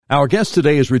Our guest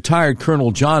today is retired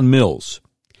Colonel John Mills.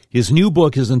 His new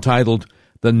book is entitled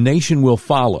The Nation Will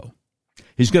Follow.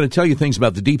 He's going to tell you things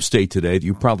about the deep state today that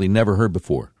you've probably never heard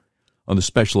before on the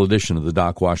special edition of the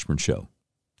Doc Washburn Show.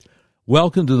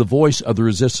 Welcome to the Voice of the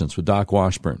Resistance with Doc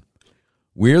Washburn.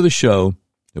 We're the show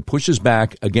that pushes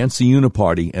back against the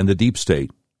uniparty and the deep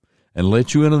state and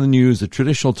lets you in on the news that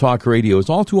traditional talk radio is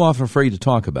all too often afraid to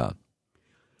talk about.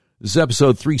 This is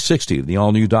episode 360 of the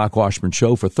all-new Doc Washburn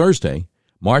Show for Thursday,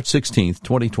 March 16th,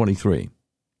 2023.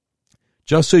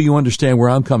 Just so you understand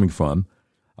where I'm coming from,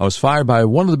 I was fired by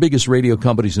one of the biggest radio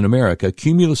companies in America,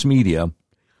 Cumulus Media,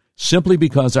 simply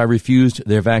because I refused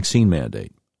their vaccine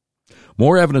mandate.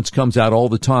 More evidence comes out all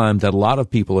the time that a lot of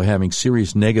people are having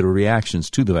serious negative reactions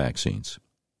to the vaccines.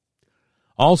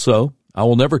 Also, I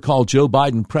will never call Joe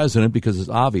Biden president because it's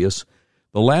obvious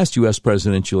the last U.S.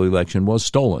 presidential election was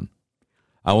stolen.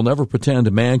 I will never pretend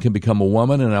a man can become a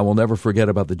woman, and I will never forget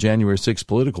about the January 6th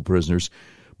political prisoners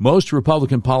most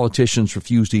Republican politicians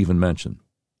refuse to even mention.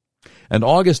 And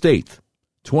August 8th,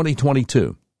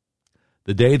 2022,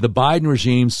 the day the Biden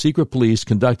regime's secret police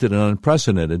conducted an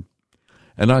unprecedented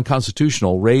and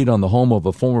unconstitutional raid on the home of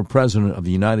a former president of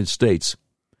the United States,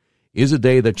 is a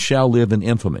day that shall live in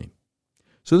infamy.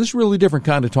 So this is a really different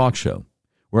kind of talk show.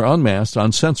 We're unmasked,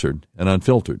 uncensored, and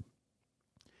unfiltered.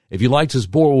 If you'd like to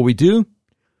support what we do,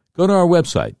 go to our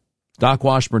website,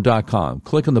 docwashburn.com.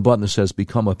 Click on the button that says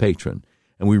Become a Patron,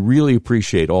 and we really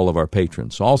appreciate all of our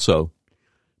patrons. Also,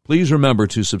 please remember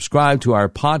to subscribe to our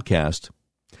podcast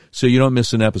so you don't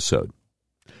miss an episode.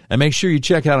 And make sure you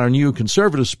check out our new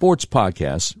conservative sports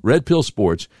podcast, Red Pill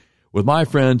Sports, with my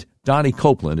friend Donnie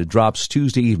Copeland. It drops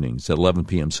Tuesday evenings at 11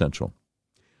 p.m. Central.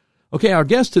 Okay, our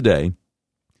guest today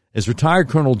is retired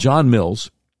Colonel John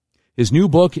Mills. His new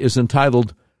book is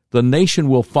entitled The Nation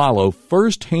Will Follow,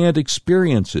 First-Hand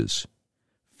Experiences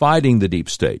Fighting the Deep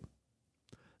State.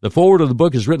 The foreword of the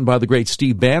book is written by the great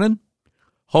Steve Bannon,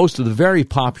 host of the very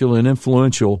popular and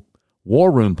influential War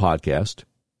Room podcast.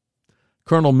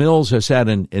 Colonel Mills has had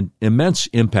an immense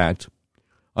impact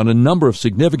on a number of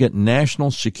significant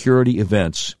national security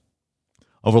events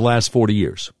over the last 40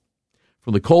 years.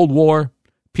 From the Cold War,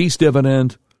 Peace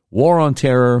Dividend, War on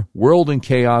Terror, World in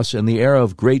Chaos, and the era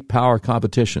of great power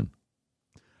competition.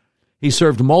 He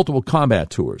served multiple combat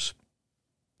tours.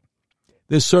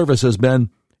 This service has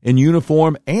been in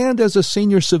uniform and as a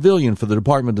senior civilian for the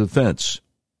Department of Defense,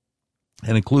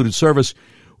 and included service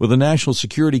with the National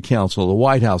Security Council of the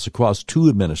White House across 2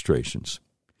 administrations.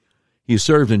 He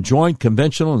served in Joint,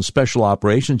 Conventional, and Special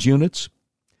Operations units,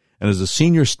 and as a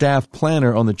senior staff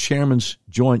planner on the Chairman's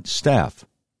Joint Staff.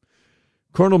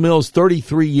 Colonel Mills'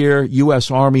 33-year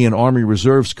U.S. Army and Army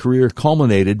Reserves career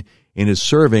culminated in his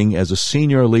serving as a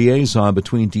senior liaison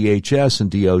between DHS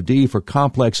and DOD for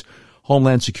complex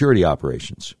Homeland Security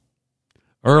operations.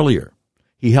 Earlier,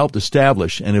 he helped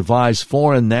establish and advise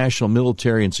foreign national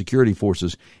military and security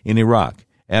forces in Iraq,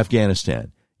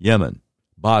 Afghanistan, Yemen,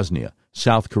 Bosnia,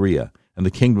 South Korea, and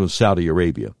the Kingdom of Saudi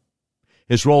Arabia.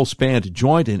 His role spanned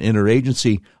joint and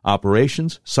interagency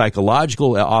operations,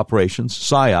 psychological operations,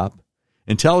 PSYOP,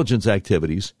 intelligence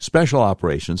activities, special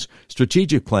operations,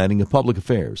 strategic planning, and public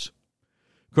affairs.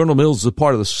 Colonel Mills is a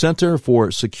part of the Center for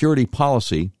Security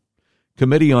Policy,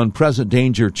 Committee on Present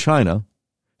Danger China,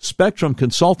 Spectrum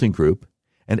Consulting Group,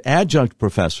 and adjunct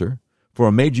professor for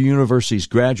a major university's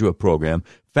graduate program,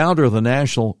 founder of the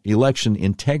National Election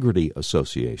Integrity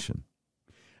Association,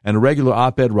 and a regular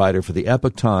op-ed writer for the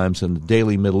Epoch Times and the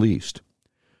Daily Middle East.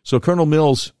 So Colonel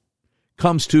Mills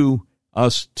comes to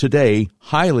us today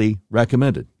highly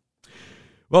recommended.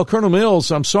 Well, Colonel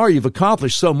Mills, I'm sorry you've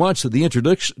accomplished so much that the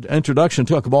introduction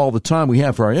took up all the time we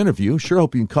have for our interview. Sure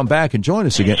hope you can come back and join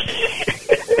us again.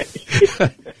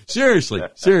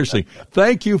 Seriously.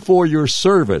 Thank you for your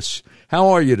service. How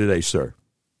are you today, sir?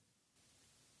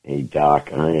 Hey,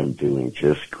 Doc, I am doing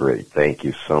just great. Thank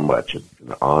you so much. It's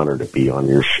an honor to be on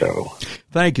your show.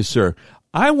 Thank you, sir.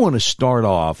 I want to start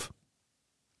off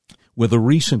with a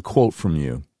recent quote from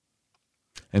you,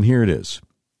 and here it is.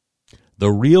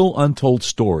 The real untold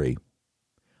story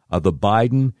of the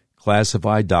Biden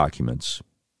classified documents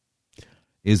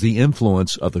is the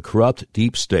influence of the corrupt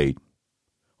deep state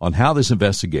on how this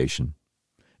investigation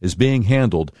is being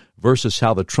handled versus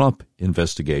how the Trump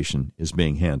investigation is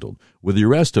being handled, with the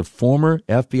arrest of former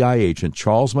FBI agent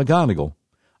Charles McGonigal,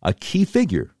 a key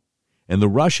figure in the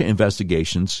Russia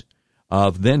investigations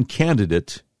of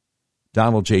then-candidate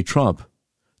Donald J. Trump.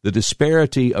 The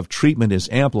disparity of treatment is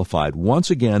amplified.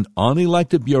 Once again,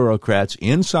 unelected bureaucrats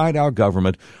inside our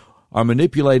government are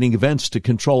manipulating events to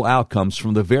control outcomes.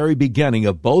 From the very beginning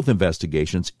of both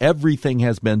investigations, everything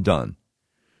has been done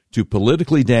to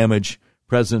politically damage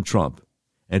President Trump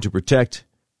and to protect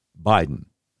Biden.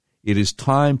 It is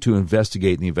time to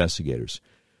investigate the investigators.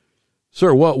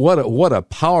 Sir, what a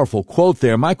powerful quote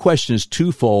there. My question is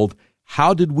twofold.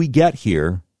 How did we get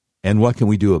here, and what can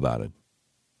we do about it?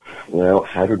 Well,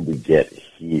 how did we get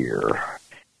here?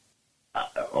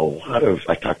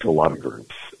 I talked to a lot of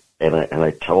groups, and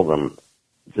I tell them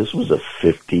this was a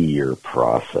 50-year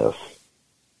process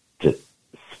to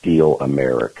steal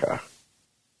America.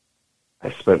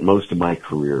 I spent most of my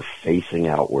career facing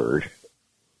outward,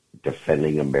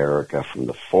 defending America from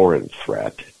the foreign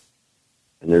threat.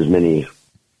 And there's many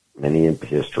in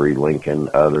history, Lincoln,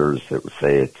 others, that would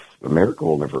say America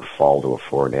will never fall to a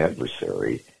foreign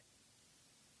adversary,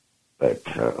 but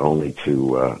only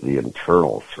to the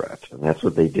internal threat. And that's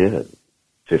what they did.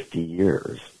 50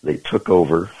 years. They took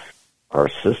over our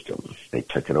system. They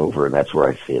took it over, and that's where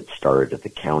I say it started at the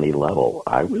county level.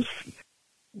 I was,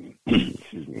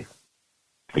 excuse me.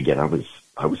 Again,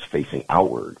 I was facing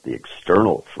outward, the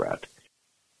external threat,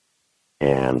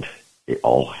 and it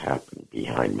all happened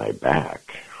behind my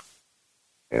back.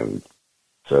 And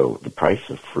so the price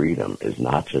of freedom is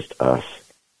not just us,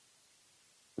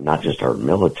 not just our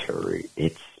military,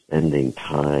 it's spending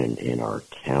time in our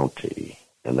county.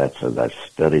 And that's as I've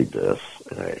studied this,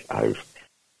 and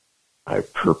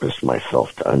I've purposed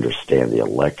myself to understand the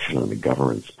election and the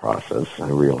governance process. I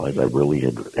realized I really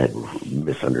had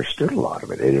misunderstood a lot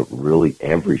of it. And it really,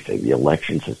 everything, the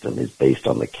election system is based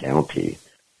on the county.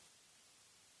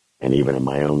 And even in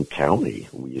my own county,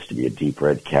 we used to be a deep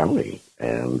red county.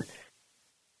 And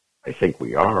I think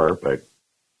we are, but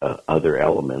other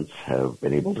elements have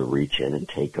been able to reach in and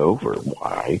take over.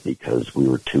 Why? Because we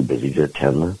were too busy to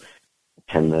attend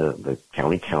the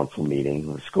county council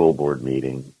meeting, the school board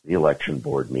meeting, the election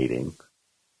board meeting,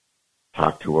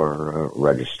 talk to our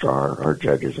registrar, our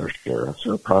judges, our sheriffs,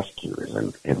 our prosecutors,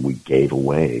 and we gave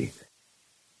away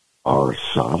our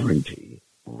sovereignty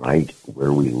right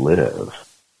where we live.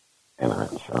 And I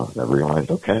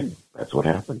realized, okay, that's what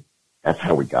happened. That's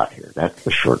how we got here. That's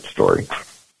the short story.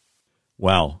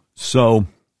 Wow. So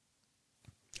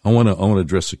I want to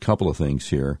address a couple of things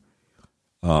here.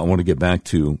 I want to get back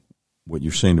to what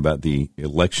you're saying about the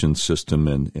election system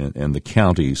and the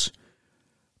counties.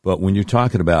 But when you're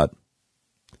talking about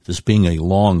this being a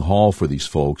long haul for these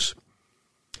folks,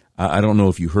 I don't know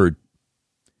if you heard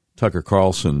Tucker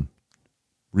Carlson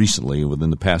recently,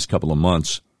 within the past couple of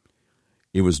months.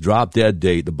 It was drop dead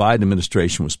date. The Biden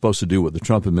administration was supposed to do what the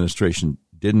Trump administration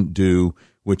didn't do,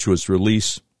 which was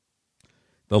release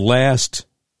the last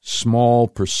small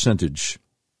percentage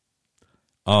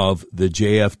of the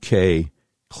JFK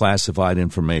classified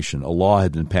information. A law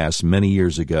had been passed many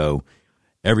years ago.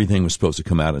 Everything was supposed to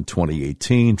come out in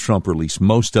 2018. Trump released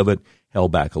most of it,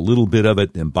 held back a little bit of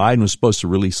it, and Biden was supposed to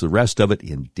release the rest of it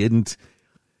and didn't.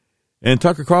 And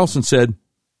Tucker Carlson said,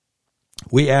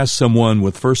 we asked someone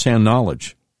with firsthand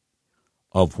knowledge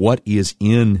of what is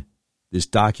in this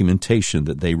documentation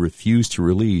that they refused to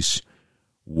release.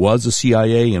 Was the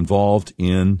CIA involved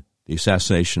in the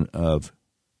assassination of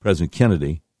President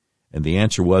Kennedy? And the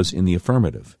answer was in the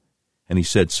affirmative. And he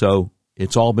said, so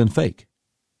it's all been fake.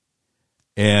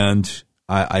 And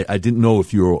I didn't know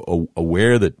if you were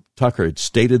aware that Tucker had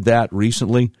stated that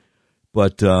recently,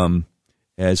 but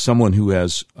as someone who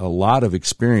has a lot of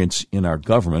experience in our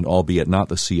government, albeit not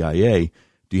the CIA,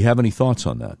 do you have any thoughts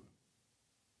on that?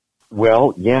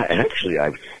 Well, yeah, actually,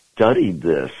 I've studied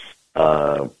this.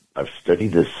 I've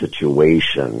studied this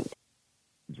situation,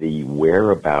 the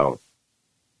whereabouts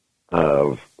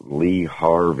of Lee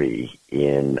Harvey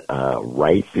in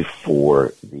right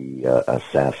before the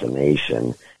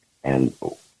assassination, and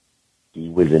he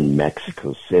was in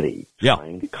Mexico City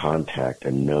trying to contact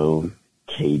a known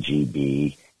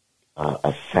KGB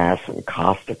assassin,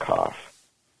 Kostakov,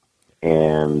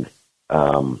 and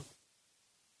one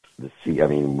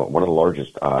of the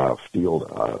largest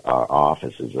field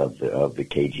offices of the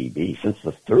KGB since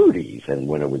the 30s, and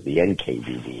when it was the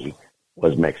NKVD,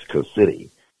 was Mexico City.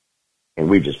 And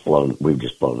we've just blown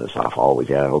this off always.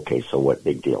 Yeah, okay, so what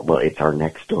big deal? Well, it's our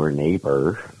next door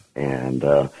neighbor,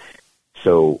 and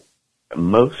so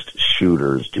most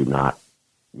shooters do not.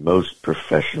 Most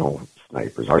professional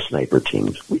snipers, our sniper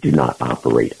teams, we do not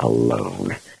operate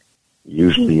alone.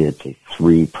 Usually, it's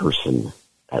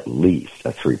at least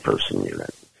a three-person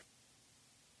unit.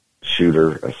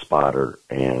 Shooter, a spotter,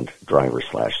 and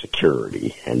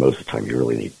driver/security. And most of the time, you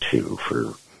really need two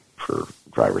for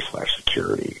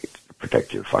driver/security to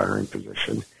protect your firing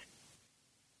position.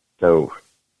 So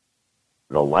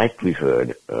the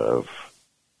likelihood of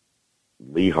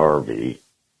Lee Harvey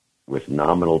with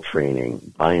nominal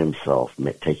training by himself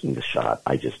taking the shot,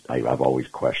 I've always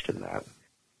questioned that.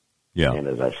 Yeah. And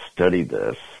as I've studied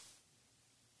this,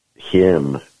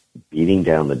 him beating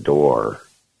down the door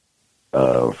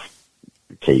of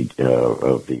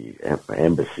the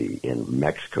embassy in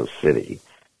Mexico City,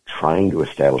 trying to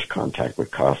establish contact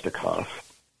with Kostakov,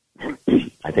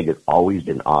 I think it's always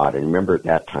been odd. And remember, at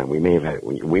that time, we may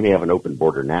have an open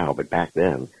border now, but back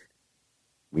then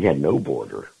we had no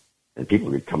border, and people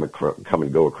could come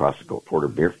and go across the border.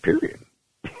 Period.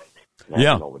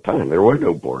 Yeah, all the time. There were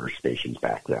no border stations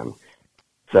back then.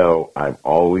 So I've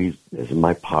always, this is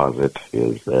my posit,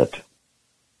 is that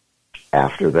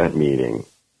after that meeting,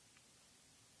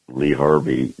 Lee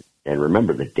Harvey, and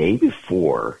remember the day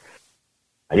before,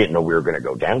 I didn't know we were going to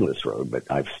go down this road, but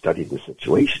I've studied the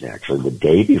situation actually. The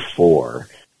day before,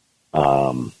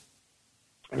 it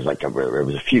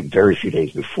was very few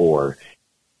days before,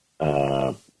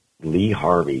 Lee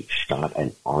Harvey shot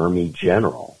an Army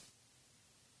general.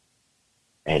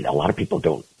 And a lot of people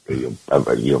don't,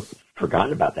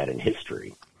 forgotten about that in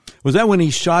history. Was that when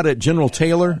he shot at General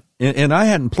Taylor? And I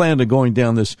hadn't planned on going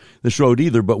down this road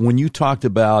either, but when you talked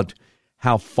about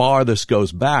how far this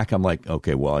goes back, I'm like,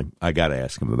 okay, well, I got to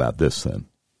ask him about this then.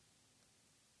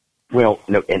 Well,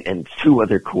 no, and two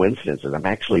other coincidences. I'm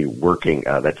actually working,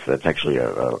 that's actually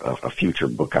a future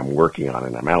book I'm working on,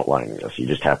 and I'm outlining this. You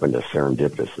just happened to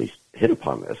serendipitously hit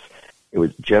upon this. It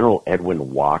was General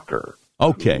Edwin Walker.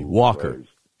 Okay, Walker.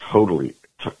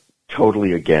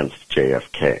 Totally against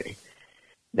JFK.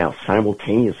 Now,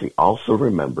 simultaneously, also do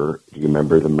you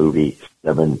remember the movie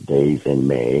 7 Days in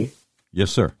May?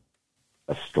 Yes, sir.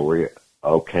 A story,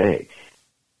 okay.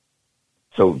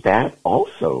 So that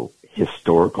also,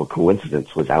 historical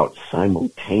coincidence, was out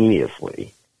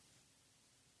simultaneously.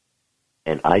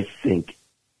 And I think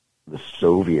the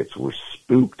Soviets were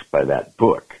spooked by that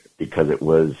book because it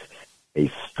was a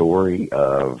story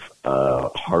of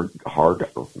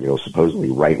supposedly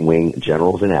right-wing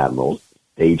generals and admirals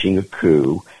staging a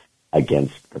coup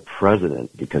against the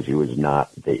president because he was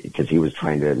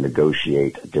trying to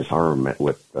negotiate disarmament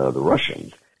with the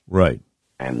Russians. Right.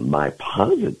 And my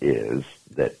posit is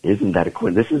that isn't that a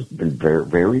coincidence? This has been very,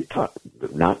 very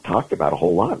not talked about a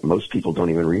whole lot. Most people don't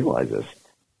even realize this.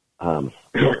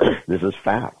 This is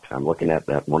fact. I'm looking at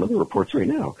that one of the reports right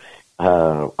now.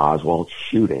 Oswald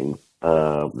shooting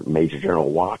Major General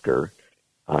Walker,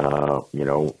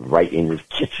 right in his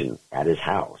kitchen at his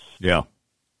house. Yeah.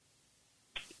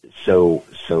 So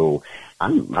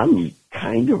I'm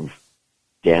kind of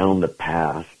down the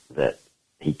path that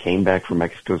he came back from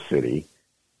Mexico City.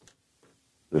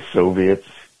 The Soviets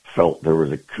felt there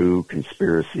was a coup,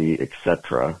 conspiracy,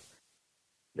 etc.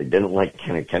 They didn't like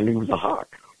Kennedy. Kennedy was a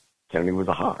hawk.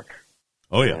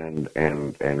 Oh yeah.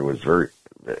 And it was very.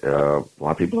 A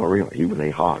lot of people don't realize he was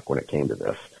a hawk when it came to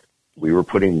this. We were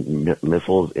putting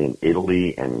missiles in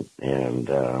Italy and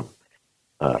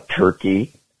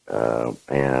Turkey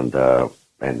and the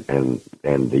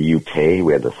UK.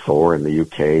 We had the Thor in the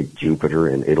UK, Jupiter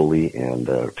in Italy and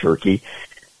Turkey.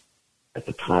 At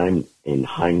the time, in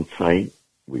hindsight,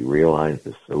 we realized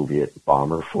the Soviet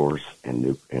bomber force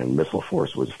and missile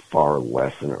force was far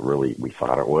less than we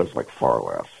thought it was, like far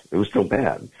less. It was still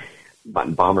bad.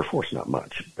 But bomber force, not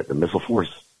much. But the missile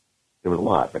force, there was a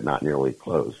lot, but not nearly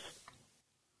close.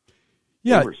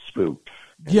 Yeah. They were spooked.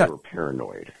 And yeah. They were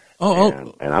paranoid.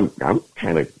 And I'm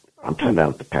kind of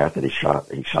down the path that he shot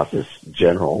this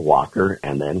General Walker,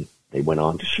 and then they went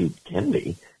on to shoot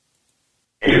Kennedy.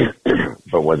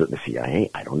 But was it the CIA?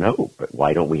 I don't know. But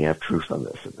why don't we have truth on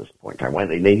this at this point in time? Why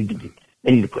they need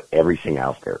to put everything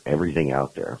out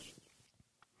there.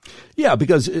 Yeah,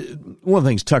 because one of the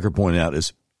things Tucker pointed out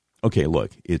is, okay, look,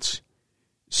 it's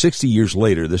 60 years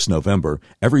later this November.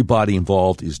 Everybody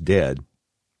involved is dead.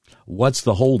 What's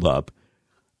the holdup?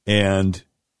 And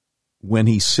when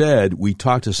he said we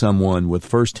talked to someone with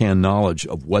firsthand knowledge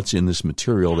of what's in this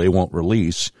material they won't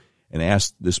release, and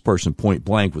asked this person point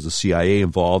blank, was the CIA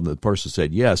involved? And the person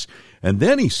said yes. And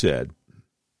then he said,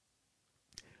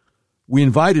 we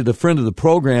invited a friend of the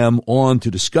program on to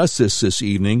discuss this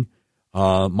evening,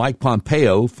 Mike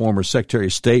Pompeo, former Secretary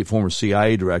of State, former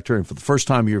CIA director, and for the first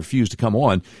time he refused to come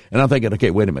on. And I'm thinking,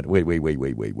 okay, wait a minute,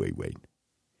 wait.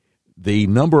 The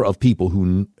number of people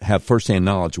who have firsthand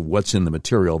knowledge of what's in the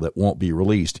material that won't be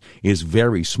released is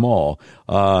very small.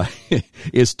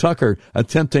 Is Tucker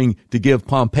attempting to give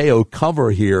Pompeo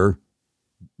cover here,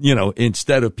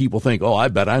 instead of people think, oh, I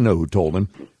bet I know who told him.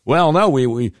 Well, no,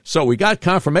 we got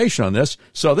confirmation on this.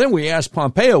 So then we asked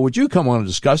Pompeo, would you come on and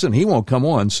discuss it? And he won't come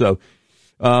on. So,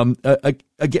 again,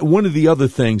 one of the other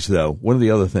things,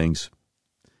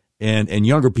 and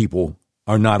younger people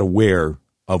are not aware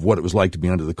of what it was like to be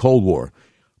under the Cold War.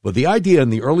 But the idea in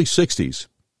the early 60s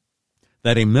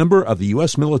that a member of the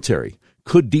U.S. military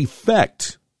could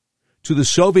defect to the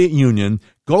Soviet Union,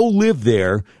 go live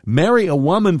there, marry a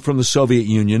woman from the Soviet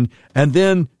Union, and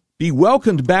then be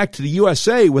welcomed back to the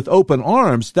USA with open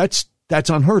arms, that's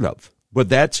unheard of. But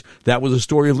that was the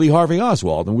story of Lee Harvey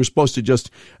Oswald, and we're supposed to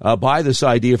just buy this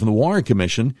idea from the Warren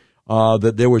Commission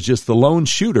that there was just the lone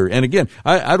shooter. And again,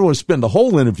 I don't want to spend the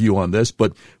whole interview on this,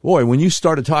 but boy, when you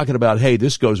started talking about, hey,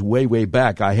 this goes way, way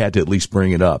back, I had to at least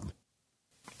bring it up.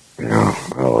 Yeah,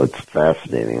 well, it's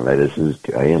fascinating.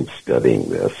 I am studying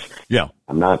this. Yeah.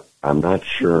 I'm not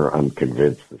sure I'm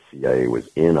convinced the CIA was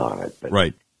in on it. But,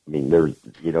 right. I mean,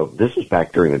 this was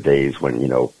back during the days when,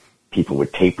 people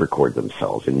would tape record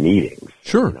themselves in meetings.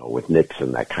 Sure. With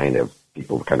Nixon,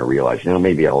 people kind of realized,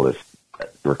 maybe all this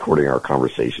recording our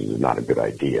conversations is not a good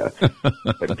idea.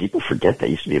 But people forget that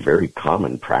used to be a very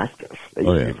common practice.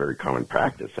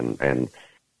 And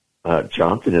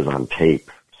Johnson is on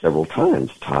tape several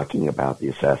times talking about the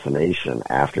assassination,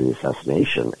 after the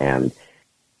assassination, and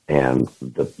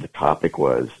the topic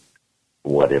was,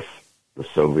 what if the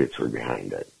Soviets were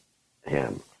behind it?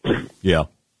 And yeah.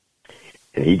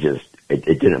 And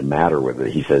it didn't matter whether,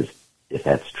 he says, if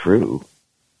that's true,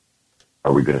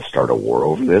 are we going to start a war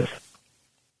over this?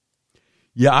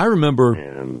 Yeah, I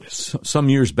remember some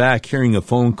years back hearing a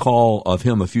phone call of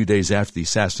him a few days after the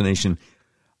assassination.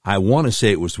 I want to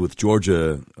say it was with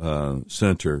Georgia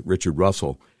Senator Richard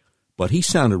Russell, but he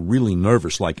sounded really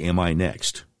nervous, like, am I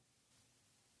next?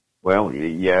 Well,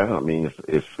 yeah, I mean,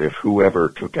 if whoever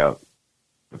took out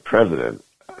the president,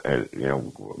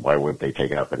 why wouldn't they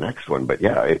take out the next one? But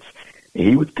yeah,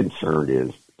 he was concerned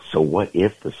is, so what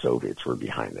if the Soviets were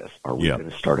behind this? Are we going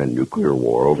to start a nuclear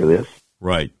war over this?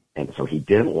 Right. And so he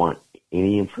didn't want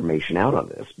any information out on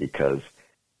this because,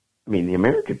 I mean, the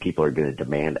American people are going to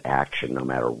demand action no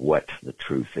matter what the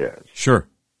truth is. Sure.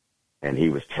 And he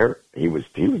was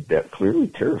clearly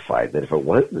terrified that if it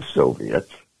was the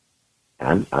Soviets,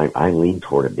 and I lean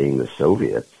toward it being the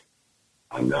Soviets,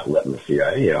 I'm not letting the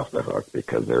CIA off the hook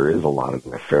because there is a lot of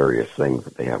nefarious things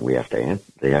that they have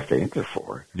to answer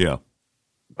for. Yeah.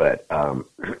 But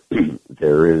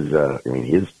there is,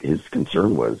 his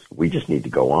concern was, we just need to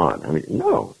go on. I mean,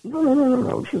 no.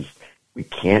 We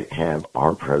can't have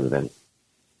our president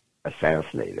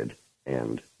assassinated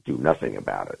and do nothing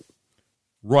about it.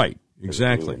 Right.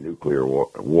 Exactly. Nuclear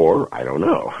war, I don't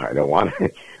know. I don't want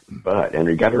to. But, and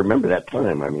you got to remember that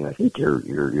time. I mean, I think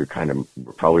you're kind of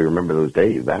probably remember those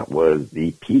days. That was the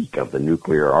peak of the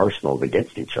nuclear arsenals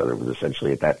against each other, was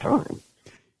essentially at that time.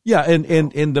 Yeah,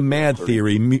 and the MAD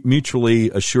theory,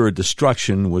 mutually assured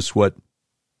destruction, was what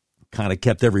kind of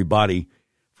kept everybody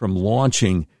from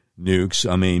launching nukes.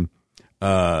 I mean,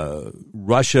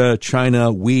 Russia,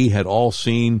 China, we had all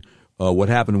seen what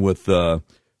happened with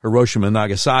Hiroshima and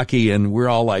Nagasaki, and we're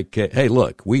all like, hey,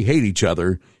 look, we hate each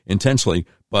other intensely,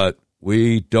 but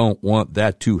we don't want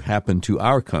that to happen to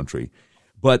our country.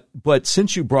 But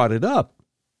since you brought it up,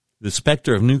 the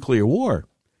specter of nuclear war,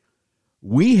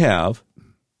 we have,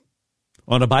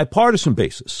 on a bipartisan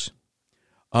basis,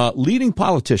 leading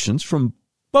politicians from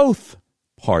both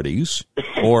parties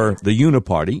or the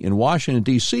uniparty in Washington,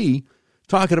 D.C.,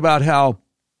 talking about how,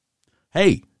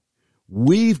 hey,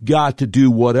 we've got to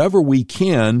do whatever we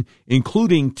can,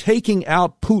 including taking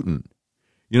out Putin.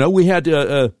 We had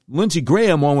Lindsey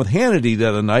Graham on with Hannity the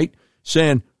other night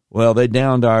saying, well, they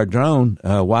downed our drone.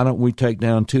 Why don't we take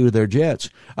down 2 of their jets?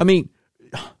 I mean,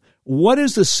 what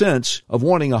is the sense of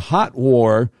wanting a hot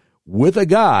war with a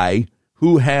guy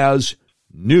who has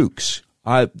nukes?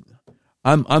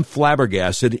 I'm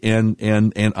flabbergasted,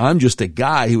 and I'm just a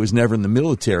guy who was never in the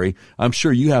military. I'm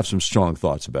sure you have some strong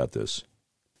thoughts about this.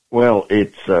 Well,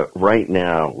 it's right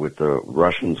now with the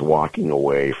Russians walking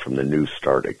away from the New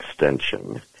START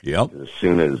extension. Yep. As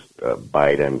soon as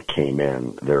Biden came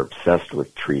in, they're obsessed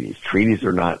with treaties. Treaties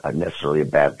are not necessarily a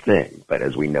bad thing, but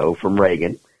as we know from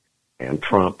Reagan and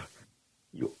Trump,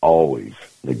 you always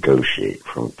negotiate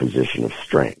from a position of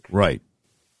strength. Right.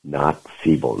 Not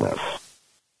feebleness.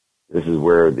 This is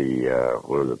where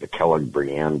the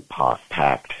Kellogg-Briand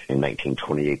Pact in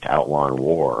 1928 to outlaw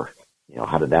war,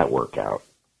 how did that work out?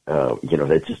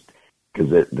 That's just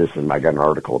because I got an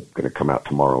article going to come out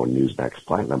tomorrow in Newsmax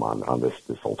Platinum on this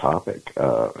whole topic.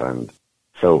 And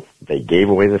so they gave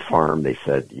away the farm. They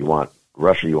said, you want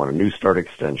a New START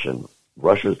extension.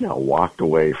 Russia's now walked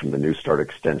away from the New START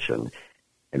extension,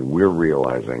 and we're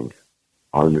realizing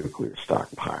our nuclear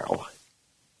stockpile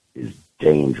is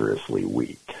dangerously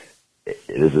weak.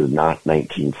 This is not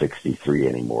 1963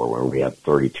 anymore, where we had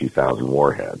 32,000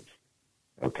 warheads.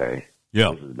 Okay.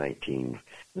 Yeah. This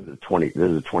is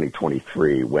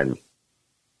 2023 when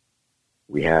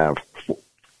we have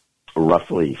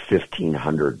roughly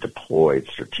 1,500 deployed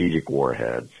strategic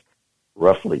warheads,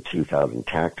 roughly 2,000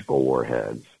 tactical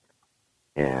warheads,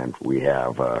 and we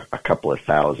have a couple of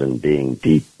thousand being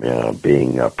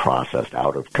processed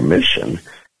out of commission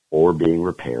or being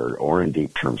repaired or in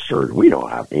deep term storage. We don't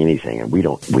have anything, and we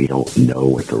don't know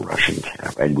what the Russians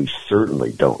have, and we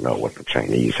certainly don't know what the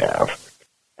Chinese have.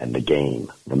 And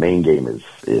the main game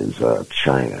is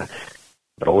China.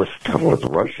 But all this stuff with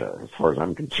Russia, as far as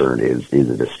I'm concerned, is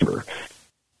a disturber.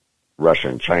 Russia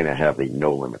and China have the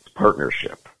No Limits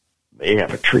Partnership. They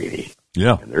have a treaty.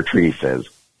 Yeah. And their treaty says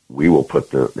we will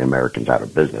put the Americans out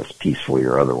of business, peacefully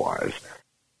or otherwise.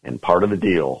 And part of the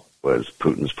deal was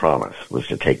Putin's promise was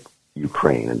to take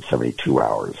Ukraine in 72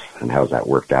 hours. And how's that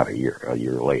worked out a year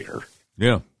later?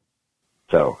 Yeah.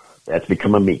 So that's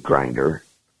become a meat grinder.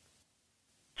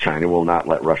 China will not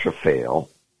let Russia fail.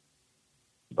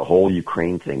 The whole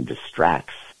Ukraine thing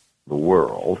distracts the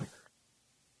world.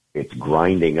 It's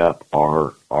grinding up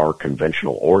our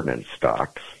conventional ordnance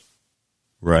stocks.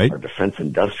 Right. Our defense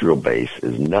industrial base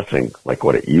is nothing like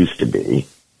what it used to be.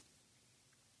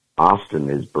 Austin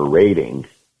is berating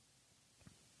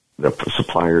the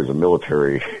suppliers of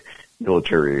military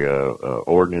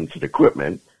ordnance and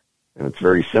equipment, and it's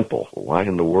very simple. Why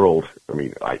in the world? I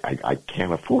mean, I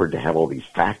can't afford to have all these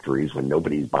factories when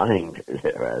nobody's buying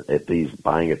at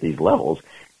these levels.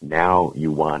 Now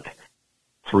you want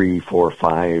 3, 4,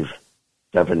 5,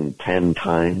 7, 10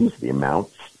 times the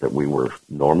amounts that we were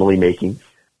normally making.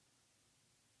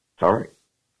 Sorry.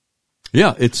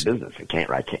 Yeah, it's business.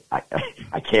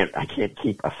 I can't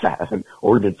keep an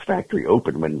ordnance factory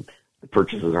open when the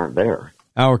purchases aren't there.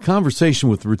 our conversation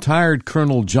with retired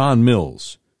Colonel John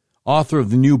Mills, author of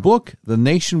the new book, The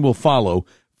Nation Will Follow,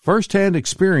 First-Hand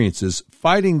Experiences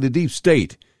Fighting the Deep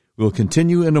State, will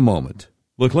continue in a moment.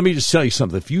 Look, let me just tell you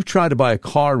something. If you tried to buy a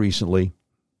car recently,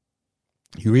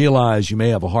 you realize you may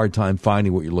have a hard time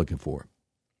finding what you're looking for.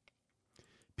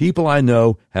 People I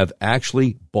know have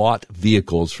actually bought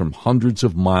vehicles from hundreds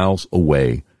of miles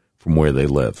away from where they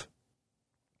live.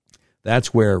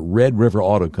 That's where Red River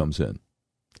Auto comes in.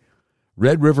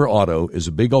 Red River Auto is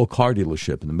a big old car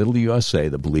dealership in the middle of the USA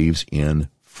that believes in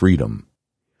freedom,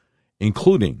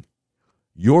 including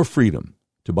your freedom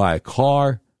to buy a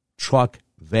car, truck,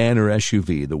 van, or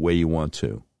SUV the way you want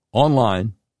to,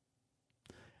 online,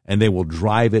 and they will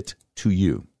drive it to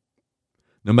you,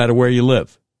 no matter where you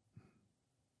live.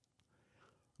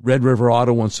 Red River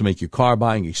Auto wants to make your car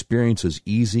buying experience as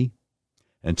easy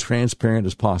and transparent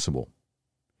as possible.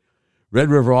 Red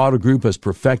River Auto Group has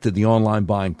perfected the online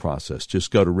buying process.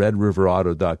 Just go to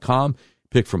redriverauto.com,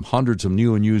 pick from hundreds of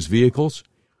new and used vehicles.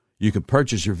 You can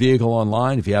purchase your vehicle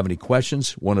online. If you have any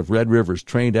questions, one of Red River's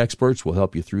trained experts will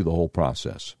help you through the whole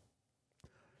process.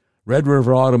 Red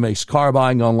River Auto makes car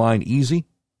buying online easy.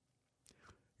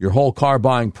 Your whole car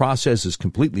buying process is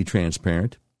completely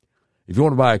transparent. If you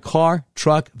want to buy a car,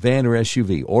 truck, van, or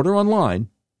SUV, order online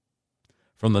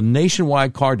from the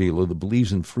nationwide car dealer that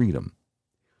believes in freedom.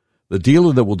 The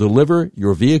dealer that will deliver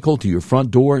your vehicle to your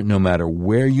front door no matter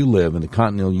where you live in the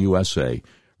continental USA,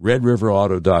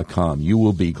 redriverauto.com. You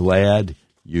will be glad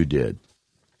you did.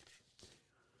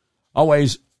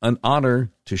 Always an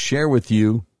honor to share with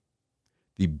you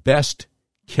the best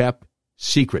kept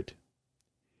secret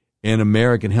in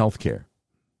American healthcare.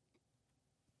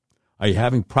 Are you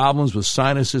having problems with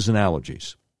sinuses and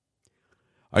allergies?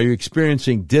 Are you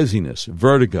experiencing dizziness,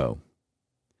 vertigo?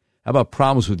 How about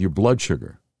problems with your blood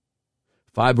sugar?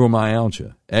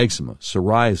 Fibromyalgia, eczema,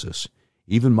 psoriasis,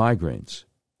 even migraines.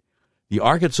 The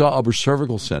Arkansas Upper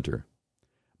Cervical Center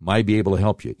might be able to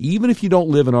help you, even if you don't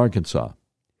live in Arkansas.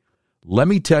 Let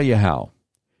me tell you how.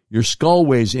 Your skull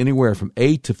weighs anywhere from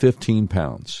 8 to 15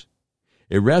 pounds.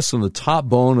 It rests on the top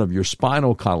bone of your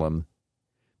spinal column,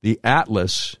 the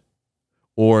atlas,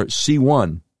 or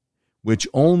C1, which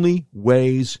only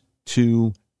weighs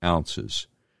 2 ounces.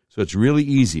 So it's really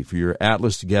easy for your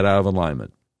atlas to get out of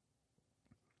alignment.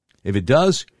 If it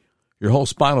does, your whole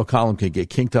spinal column can get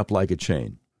kinked up like a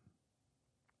chain.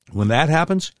 When that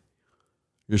happens,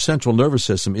 your central nervous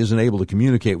system isn't able to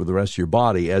communicate with the rest of your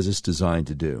body as it's designed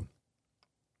to do.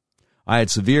 I had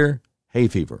severe hay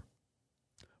fever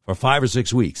for 5 or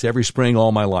 6 weeks, every spring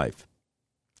all my life.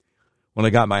 When I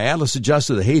got my atlas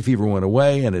adjusted, the hay fever went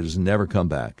away, and it has never come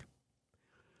back.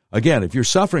 Again, if you're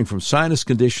suffering from sinus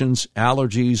conditions,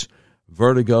 allergies,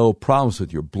 vertigo, problems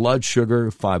with your blood sugar,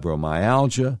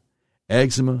 fibromyalgia,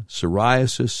 eczema,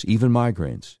 psoriasis, even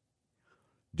migraines,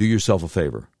 do yourself a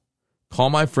favor. Call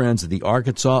my friends at the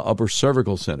Arkansas Upper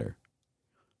Cervical Center,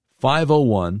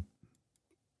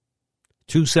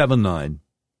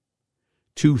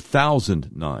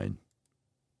 501-279-2009.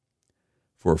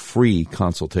 for a free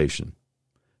consultation.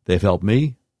 They've helped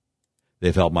me.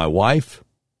 They've helped my wife.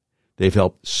 They've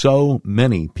helped so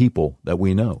many people that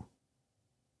we know.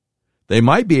 They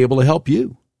might be able to help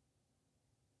you.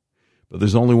 But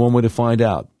there's only one way to find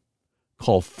out.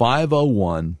 Call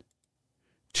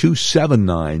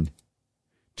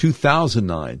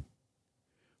 501-279-2009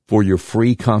 for your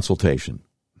free consultation.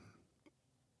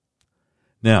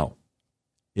 Now,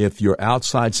 if you're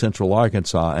outside Central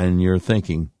Arkansas and you're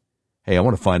thinking, hey, I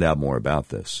want to find out more about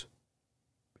this,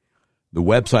 the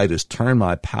website is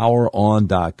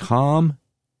turnmypoweron.com,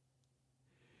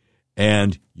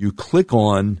 and you click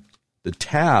on the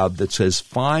tab that says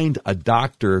Find a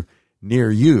Doctor Near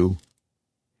You,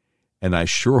 and I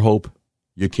sure hope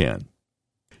you can.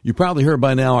 You probably heard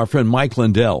by now our friend Mike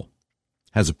Lindell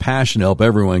has a passion to help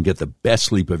everyone get the best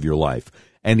sleep of your life,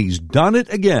 and he's done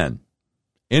it again.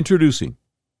 Introducing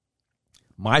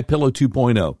MyPillow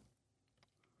 2.0.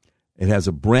 It has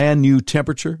a brand new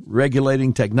temperature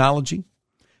regulating technology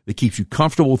that keeps you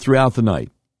comfortable throughout the night.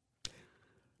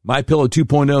 MyPillow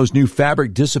 2.0's new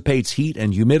fabric dissipates heat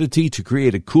and humidity to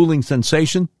create a cooling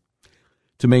sensation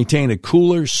to maintain a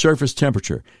cooler surface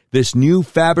temperature. This new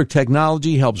fabric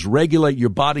technology helps regulate your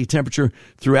body temperature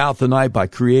throughout the night by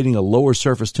creating a lower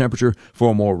surface temperature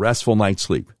for a more restful night's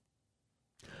sleep.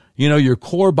 You know, your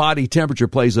core body temperature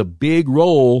plays a big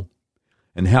role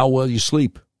in how well you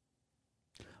sleep.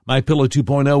 MyPillow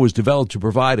 2.0 was developed to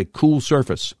provide a cool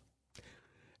surface.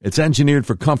 It's engineered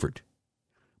for comfort.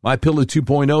 MyPillow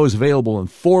 2.0 is available in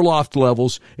 4 loft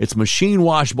levels. It's machine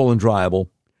washable and dryable.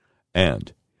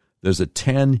 And there's a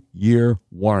 10-year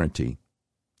warranty,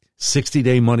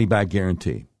 60-day money-back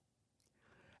guarantee.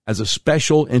 As a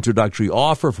special introductory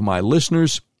offer for my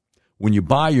listeners, when you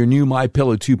buy your new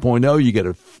MyPillow 2.0, you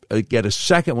get a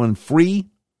second one free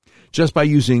just by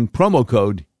using promo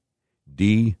code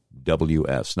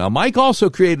DWS. Now, Mike also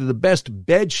created the best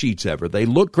bed sheets ever. They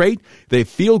look great. They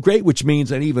feel great, which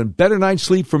means an even better night's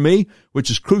sleep for me, which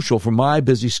is crucial for my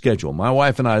busy schedule. My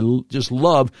wife and I just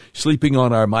love sleeping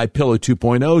on our MyPillow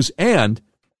 2.0s and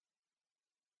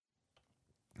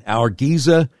our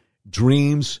Giza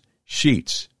Dreams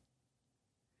sheets.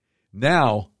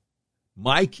 Now,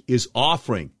 Mike is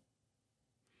offering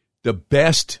the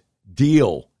best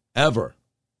deal ever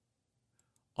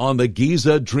on the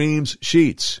Giza Dreams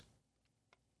sheets.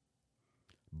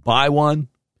 Buy one,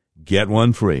 get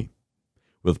one free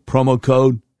with promo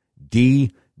code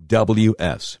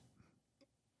DWS.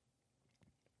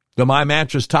 The My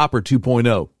Mattress Topper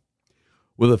 2.0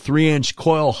 with a 3-inch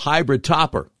coil hybrid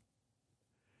topper.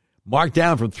 Marked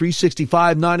down from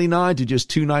 $365.99 to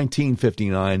just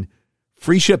 $219.59.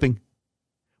 Free shipping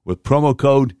with promo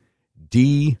code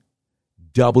DWS.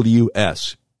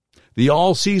 The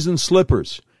all-season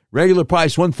slippers, regular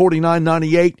price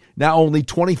 $149.98, now only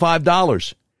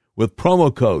 $25 with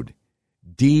promo code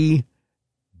DWS.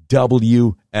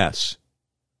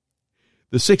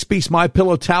 The 6-piece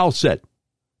MyPillow towel set,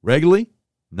 regularly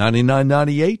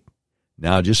 $99.98,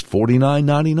 now just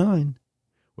 $49.99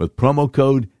 with promo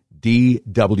code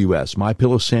DWS.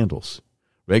 MyPillow sandals,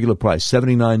 regular price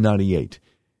 $79.98,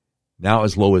 now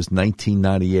as low as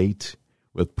 $19.98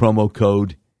 with promo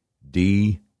code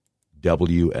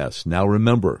DWS. Now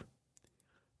remember,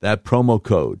 that promo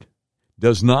code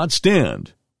does not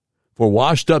stand for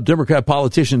washed-up Democrat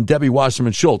politician Debbie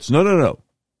Wasserman Schultz. No.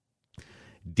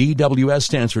 DWS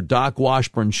stands for Doc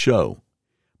Washburn Show.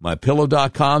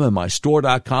 MyPillow.com and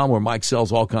MyStore.com, where Mike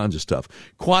sells all kinds of stuff.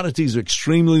 Quantities are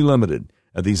extremely limited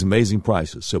at these amazing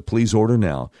prices, so please order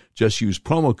now. Just use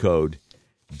promo code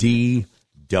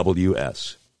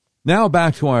DWS. Now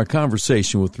back to our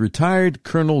conversation with retired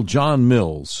Colonel John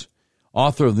Mills,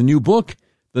 author of the new book,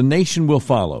 The Nation Will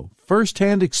Follow,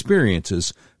 First-Hand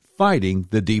Experiences Fighting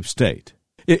the Deep State.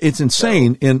 It's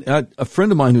insane. And a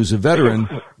friend of mine who's a veteran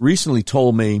recently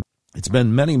told me it's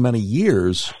been many, many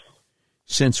years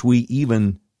since we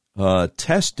even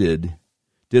did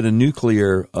a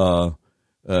nuclear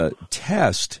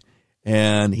test.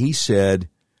 And he said,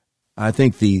 I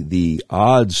think the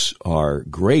odds are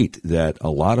great that a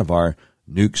lot of our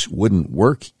nukes wouldn't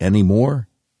work anymore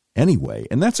anyway.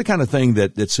 And that's the kind of thing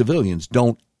that civilians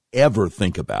don't ever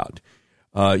think about.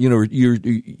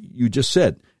 You just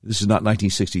said, this is not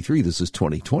 1963, this is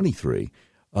 2023.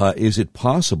 Is it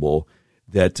possible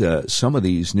that some of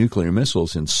these nuclear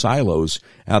missiles in silos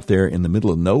out there in the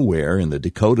middle of nowhere in the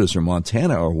Dakotas or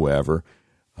Montana or wherever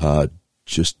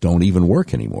just don't even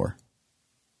work anymore?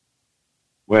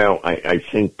 Well, I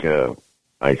think the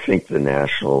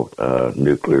National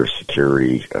Nuclear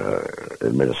Security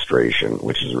Administration,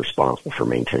 which is responsible for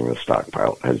maintaining the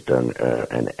stockpile, has done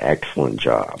an excellent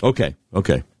job. Okay.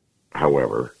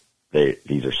 However,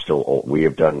 these are still old. We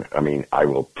have done, I mean, I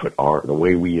will put the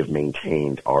way we have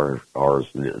maintained ours,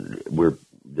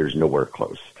 there's nowhere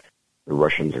close. The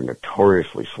Russians are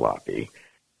notoriously sloppy.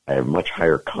 I have much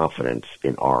higher confidence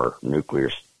in our nuclear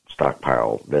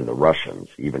stockpile than the Russians,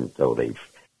 even though they've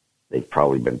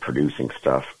probably been producing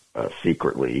stuff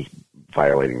secretly,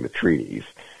 violating the treaties.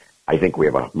 I think we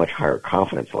have a much higher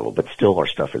confidence level, but still our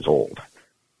stuff is old.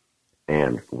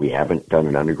 And we haven't done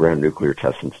an underground nuclear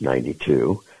test since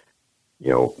 '92. You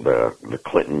know, the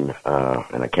Clinton,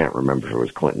 and I can't remember if it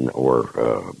was Clinton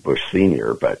or Bush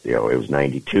Sr., but, you know, it was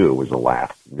 '92. It was the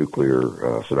last nuclear,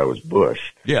 so that was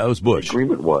Bush. Yeah, it was Bush. The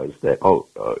agreement was that,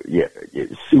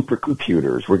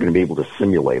 supercomputers, we're going to be able to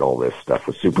simulate all this stuff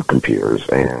with supercomputers,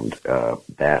 and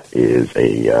that is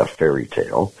a fairy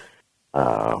tale.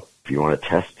 If you want to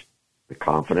test the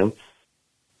confidence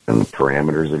and the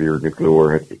parameters of your nuclear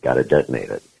warhead, you got to detonate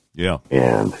it. Yeah.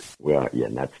 And,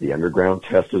 and that's the underground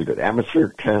test is good.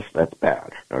 Atmospheric test, that's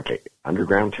bad. Okay,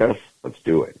 underground test, let's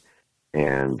do it.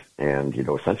 And you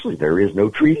know, essentially there is no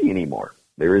treaty anymore.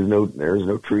 There is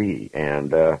no treaty.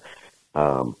 And I'd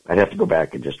have to go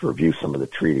back and just review some of the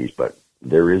treaties, but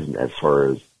there isn't, as far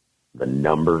as the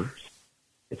numbers,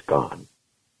 it's gone.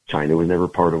 China was never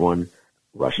part of one.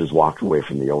 Russia's walked away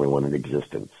from the only one in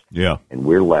existence. Yeah. And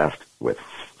we're left with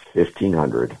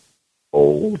 1,500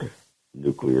 old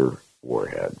nuclear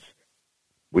warheads,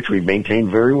 which we've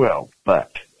maintained very well,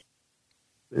 but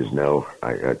there's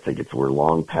I think we're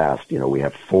long past, you know, we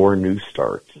have 4 new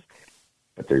starts,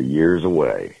 but they're years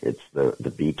away. It's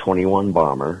the B-21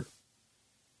 bomber,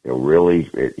 you know, really,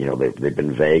 they've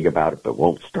been vague about it, but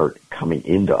won't start coming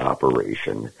into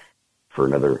operation for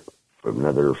another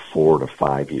 4 to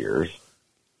 5 years.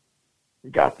 We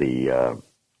got the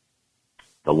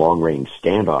long-range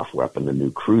standoff weapon, the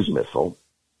new cruise missile,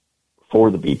 for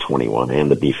the B-21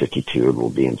 and the B-52. It will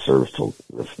be in service till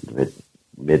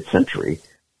mid-century.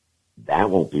 That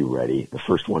won't be ready. The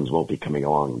first ones won't be coming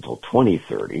along until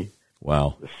 2030.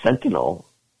 Wow. The Sentinel,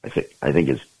 I think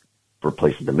is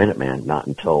replacing the Minuteman not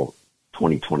until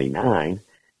 2029,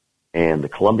 and the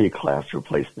Columbia class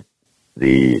replaced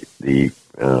the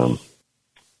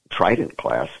Trident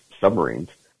class submarines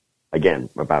again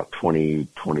about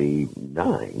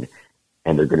 2029.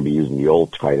 And they're going to be using the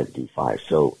old Trident D5.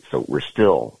 So we're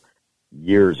still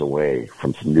years away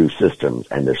from some new systems,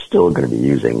 and they're still going to be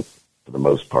using, for the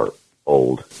most part,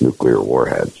 old nuclear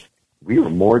warheads. We are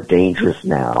more dangerous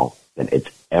now than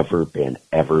it's ever been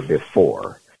ever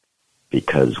before,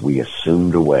 because we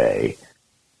assumed the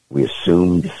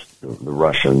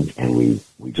Russians, and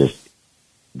we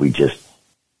just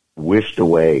wished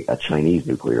away a Chinese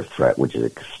nuclear threat, which is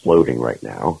exploding right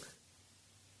now.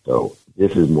 So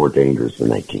this is more dangerous than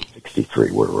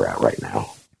 1963, where we're at right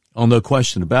now. Oh, no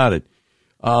question about it.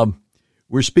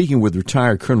 We're speaking with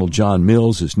retired Colonel John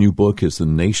Mills. His new book is The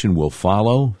Nation Will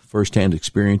Follow, Firsthand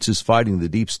Experiences Fighting the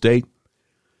Deep State.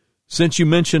 Since you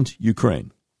mentioned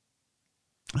Ukraine,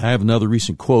 I have another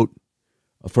recent quote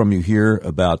from you here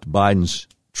about Biden's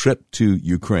trip to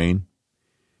Ukraine.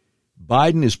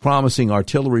 Biden is promising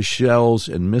artillery shells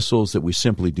and missiles that we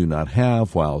simply do not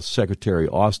have, while Secretary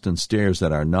Austin stares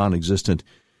at our non-existent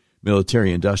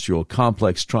military-industrial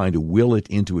complex trying to will it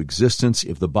into existence.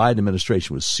 If the Biden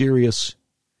administration was serious,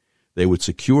 they would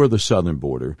secure the southern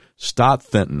border, stop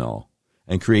fentanyl,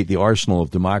 and create the arsenal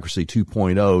of Democracy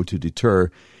 2.0 to deter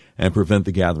and prevent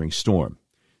the gathering storm.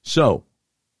 So,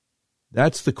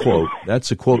 that's the quote.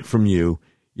 That's a quote from you.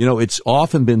 You know, it's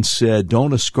often been said,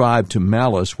 don't ascribe to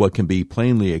malice what can be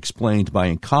plainly explained by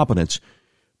incompetence.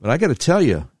 But I got to tell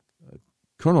you,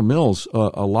 Colonel Mills,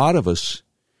 a lot of us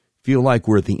feel like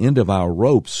we're at the end of our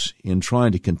ropes in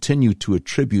trying to continue to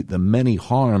attribute the many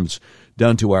harms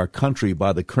done to our country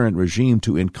by the current regime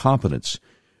to incompetence.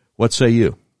 What say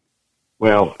you?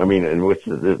 Well, I mean, and with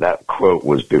that quote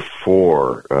was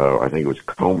before, I think it was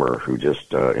Comer, who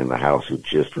just, in the House, who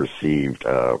just received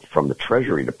from the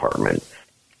Treasury Department,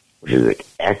 which is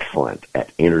excellent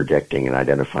at interdicting and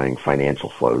identifying financial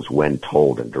flows when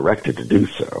told and directed to do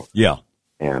so. Yeah.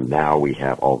 And now we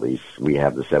have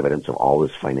this evidence of all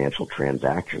this financial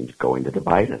transactions going to the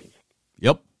Bidens.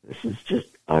 Yep. This is just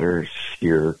utter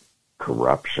sheer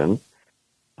corruption.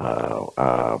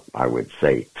 I would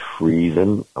say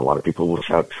treason. A lot of people will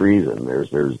shout treason.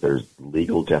 There's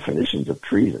legal definitions of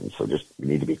treason. So just we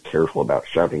need to be careful about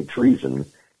shouting treason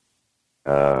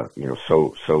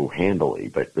so handily,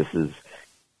 but this is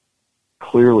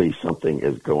clearly something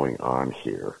is going on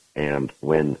here. And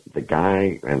when the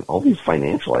guy and all these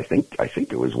financial, I think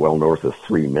it was well north of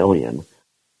 $3 million.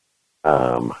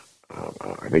 I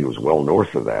think it was well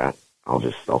north of that. I'll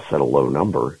set a low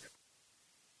number.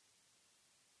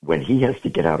 when he has to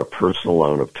get out a personal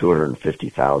loan of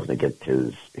 $250,000 to get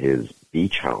his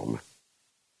beach home,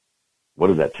 what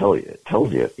does that tell you? It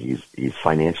tells you he's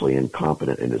financially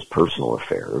incompetent in his personal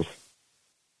affairs.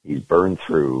 He's burned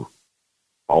through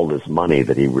all this money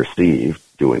that he received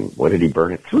doing, what did he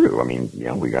burn it through? I mean,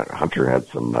 Hunter had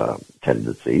some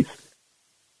tendencies,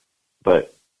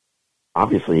 but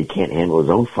obviously he can't handle his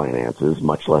own finances,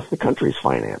 much less the country's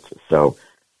finances. So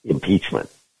impeachment.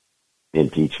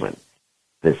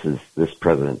 This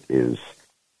president is,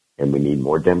 and we need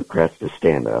more Democrats to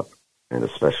stand up, and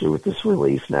especially with this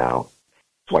release now.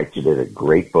 Schweitzer did a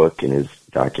great book and is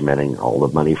documenting all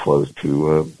the money flows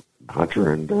to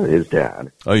Hunter and his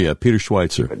dad. Oh yeah, Peter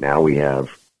Schweitzer. But now we have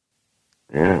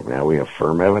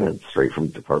firm evidence straight from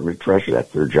the Department of Treasury.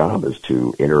 That's their job, is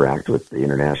to interact with the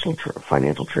international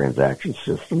financial transaction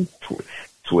system,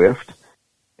 SWIFT.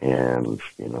 And,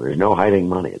 there's no hiding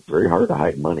money. It's very hard to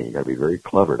hide money. You got to be very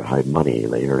clever to hide money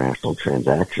in the international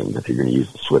transaction if you're going to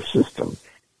use the SWIFT system.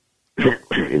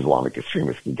 Islamic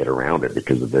extremists can get around it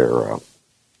because of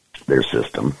their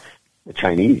system. The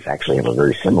Chinese actually have a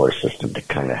very similar system to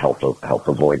kind of help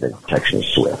avoid the detection of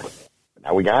SWIFT. But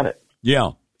now we got it.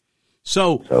 Yeah.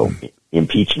 So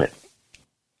impeachment.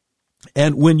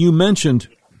 And when you mentioned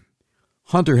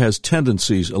Hunter has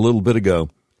tendencies a little bit ago,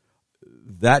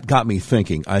 that got me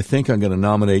thinking. I think I'm going to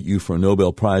nominate you for a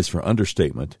Nobel Prize for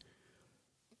understatement.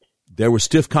 There was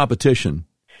stiff competition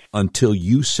until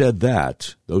you said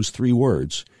those three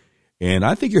words, and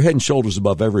I think you're head and shoulders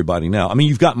above everybody now. I mean,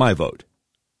 you've got my vote.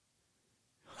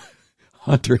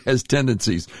 Hunter has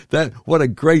tendencies. What a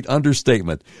great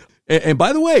understatement. And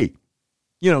by the way,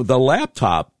 the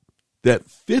laptop that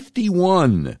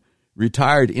 51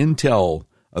 retired Intel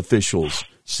officials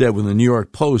said when the New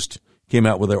York Post came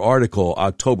out with their article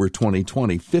October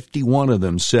 2020, 51 of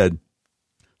them signed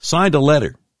a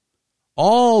letter.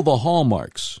 All the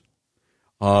hallmarks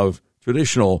of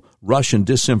traditional Russian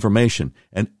disinformation,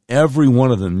 and every one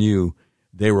of them knew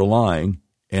they were lying,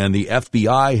 and the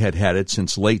FBI had it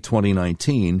since late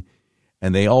 2019,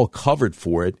 and they all covered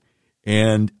for it.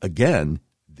 And again,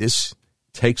 this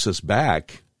takes us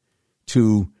back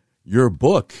to your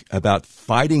book about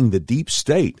fighting the deep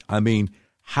state. I mean,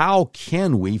 how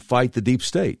can we fight the deep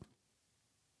state?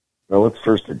 Well, let's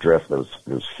first address those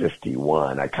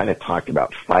 51. I kind of talked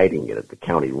about fighting it at the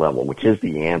county level, which is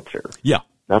the answer. Yeah.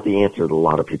 Not the answer that a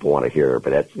lot of people want to hear,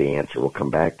 but that's the answer. We'll come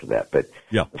back to that. But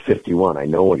yeah. The 51, I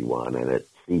know he won. And at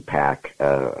CPAC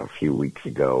a few weeks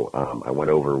ago, I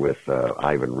went over with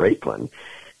Ivan Raiklan,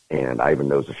 and Ivan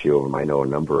knows a few of them. I know a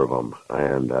number of them.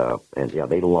 And yeah,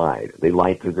 they lied. They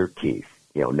lied through their teeth.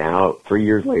 Now 3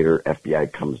 years later,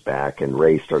 FBI comes back and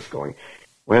Ray starts going,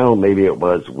 well, maybe it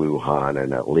was Wuhan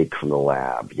and a leak from the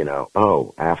lab,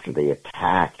 after they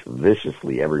attacked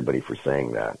viciously everybody for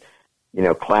saying that.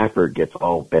 Clapper gets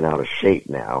all bent out of shape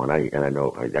now, and I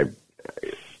know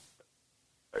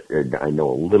I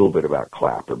know a little bit about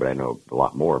Clapper, but I know a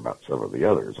lot more about some of the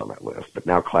others on that list. But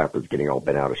now Clapper's getting all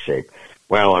bent out of shape.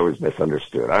 Well, I was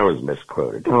misunderstood. I was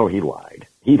misquoted. No, he lied.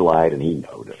 He lied, and he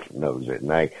knows it.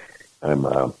 And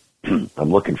I'm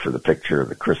looking for the picture of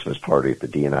the Christmas party at the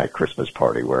DNI Christmas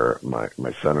party where my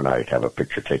son and I have a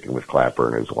picture taken with Clapper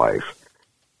and his wife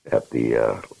at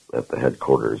the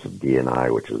headquarters of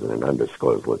DNI, which is in an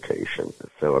undisclosed location.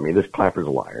 So, I mean, this Clapper's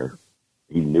a liar.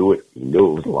 He knew it. He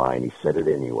knew it was a lie, and he said it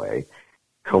anyway.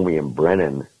 Comey and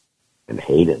Brennan and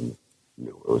Hayden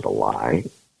knew it was a lie,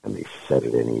 and they said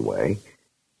it anyway.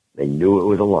 They knew it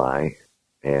was a lie,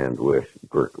 and with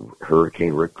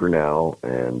Hurricane Rick Grinnell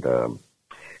and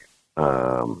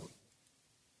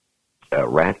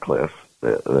Ratcliffe,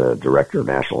 the Director of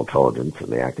National Intelligence and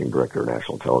the Acting Director of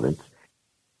National Intelligence,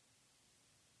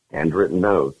 handwritten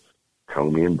notes,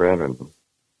 Comey and Brennan,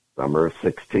 summer of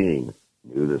 16,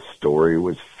 knew the story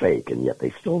was fake, and yet they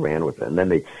still ran with it. And then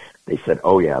they said,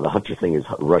 "Oh yeah, the Hunter thing is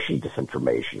Russian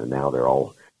disinformation," and now they're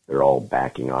all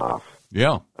backing off.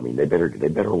 Yeah, I mean they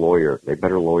better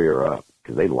lawyer up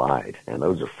because they lied, and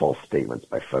those are false statements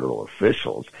by federal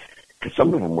officials. Because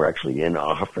some of them were actually in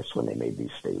office when they made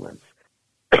these statements.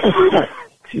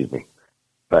 Excuse me,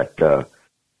 but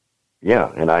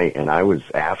yeah, and I was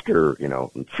after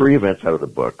 3 events out of the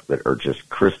book that are just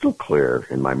crystal clear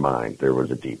in my mind. There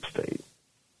was a deep state.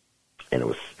 And it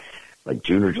was like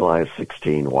June or July of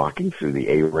 16, walking through the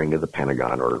A ring of the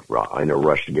Pentagon, or in a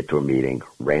rush to get to a meeting,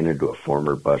 ran into a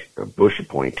former Bush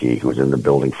appointee who was in the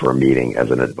building for a meeting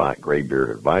as an graybeard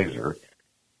advisor.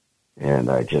 And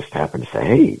I just happened to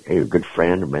say, hey, a good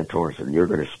friend, a mentor, said, "You're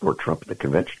going to support Trump at the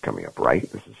convention coming up, right?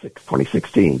 This is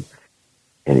 2016.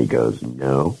 And he goes,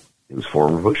 "No." It was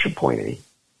former Bush appointee.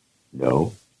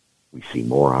 "No, we see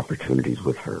more opportunities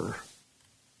with her."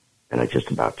 And I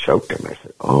just about choked him. I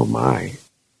said, oh, my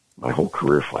whole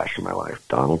career flashed in my life.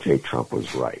 Donald J. Trump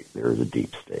was right. There is a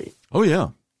deep state. Oh, yeah.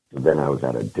 So then I was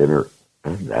at a dinner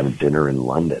in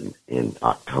London in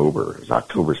October. It was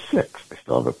October 6th. I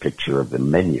still have a picture of the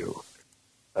menu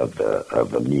of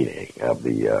the meeting, of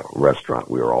the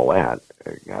restaurant we were all at.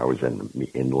 I was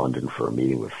in London for a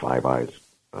meeting with Five Eyes,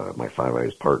 my Five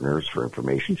Eyes partners for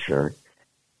information sharing.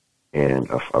 And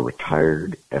a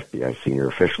retired FBI senior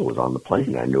official was on the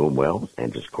plane. I knew him well,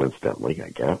 and just coincidentally,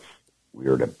 I guess, we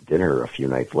were at dinner a few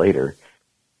nights later.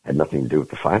 Had nothing to do with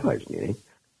the Five Eyes meeting.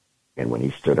 And when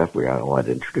he stood up, we all had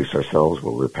to introduce ourselves.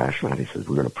 We were passionate. He says,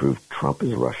 we're going to prove Trump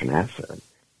is a Russian asset.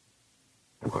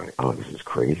 I'm going, oh, this is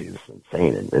crazy. This is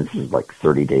insane. And this is like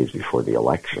 30 days before the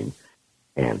election.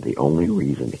 And the only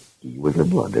reason he was in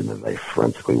London, and they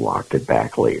forensically walked it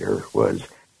back later, was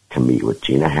to meet with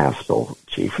Gina Haspel,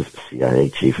 CIA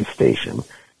chief of station,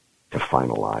 to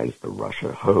finalize the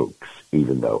Russia hoax,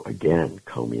 even though, again,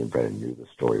 Comey and Brennan knew the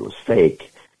story was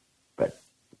fake, but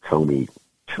Comey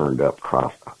turned up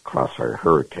Crossfire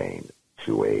Hurricane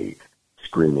to a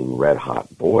screaming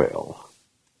red-hot boil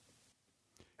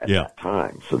at that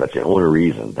time. So that's the only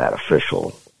reason that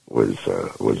official was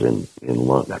in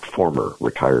London. That former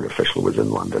retired official was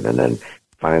in London. And then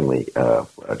finally,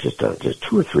 just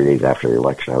 2 or 3 days after the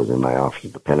election, I was in my office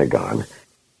at the Pentagon,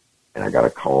 and I got a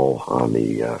call on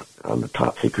the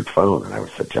top secret phone, and I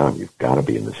said, John, you've got to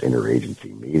be in this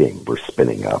interagency meeting we're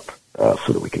spinning up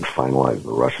so that we can finalize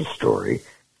the Russia story,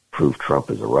 prove Trump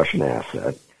is a Russian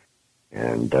asset,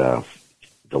 and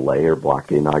delay or block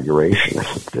the inauguration. I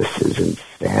said, this is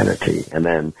insanity. And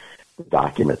then the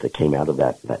document that came out of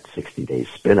that 60-day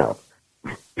spin-up,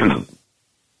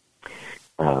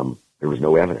 there was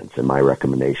no evidence. In my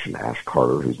recommendation, Ash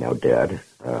Carter, who's now dead,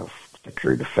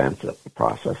 Secretary of Defense, that's the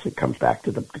process. It comes back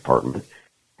to the department.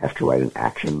 Have to write an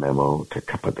action memo to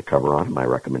put the cover on. My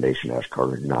recommendation, Ash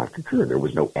Carter, did not concur. There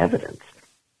was no evidence.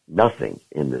 Nothing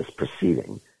in this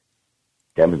proceeding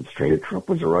demonstrated Trump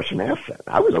was a Russian asset.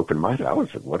 I was open-minded. I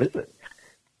said, what is it?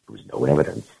 There was no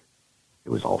evidence. It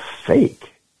was all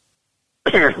fake.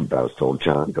 But I was told,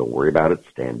 John, don't worry about it.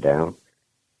 Stand down.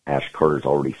 Ash Carter's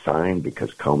already signed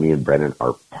because Comey and Brennan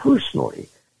are personally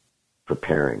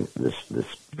preparing this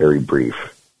very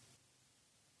brief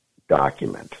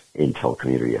document, intel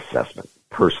community assessment,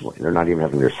 personally. They're not even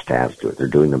having their staffs do it. They're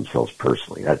doing themselves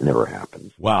personally. That never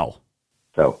happens. Wow.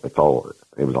 So it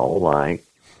was all a lie.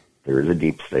 There is a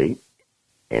deep state,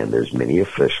 and there's many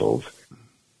officials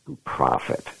who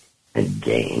profit and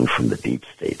gain from the deep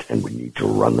state, and we need to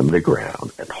run them to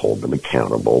ground and hold them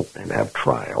accountable and have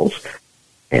trials.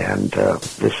 And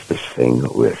this thing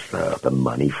with the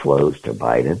money flows to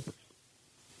Biden,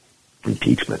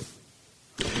 impeachment.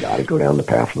 You've got to go down the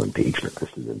path of impeachment.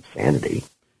 This is insanity.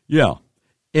 Yeah.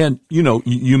 And,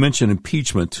 you mentioned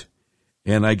impeachment,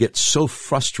 and I get so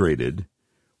frustrated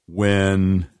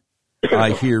when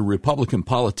I hear Republican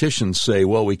politicians say,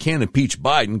 well, we can't impeach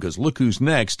Biden because look who's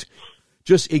next,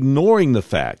 just ignoring the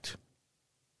fact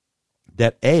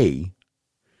that, A,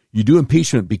 you do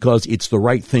impeachment because it's the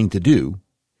right thing to do,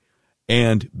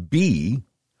 and B,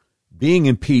 being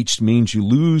impeached means you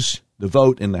lose the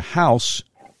vote in the House,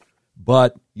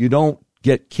 but you don't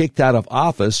get kicked out of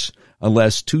office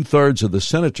unless 2/3 of the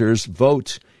senators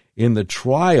vote in the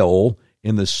trial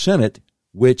in the Senate,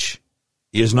 which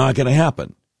is not going to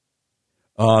happen.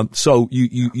 So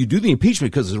you do the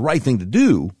impeachment because it's the right thing to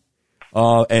do,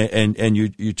 and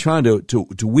you're trying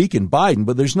to weaken Biden,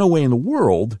 but there's no way in the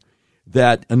world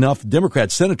that enough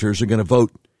Democrat senators are going to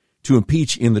vote to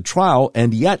impeach in the trial,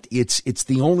 and yet it's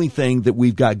the only thing that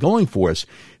we've got going for us.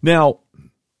 Now,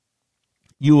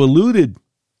 you alluded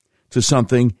to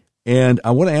something, and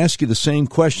I want to ask you the same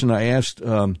question I asked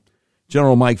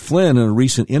General Mike Flynn in a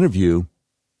recent interview.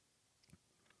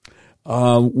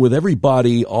 With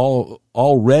everybody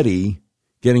already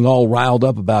getting all riled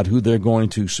up about who they're going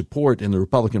to support in the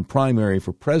Republican primary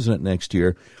for president next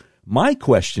year, my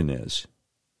question is,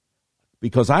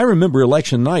 because I remember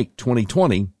election night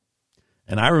 2020,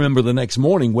 and I remember the next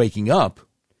morning waking up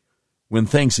when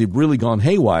things had really gone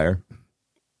haywire.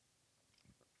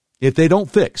 If they don't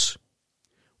fix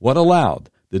what allowed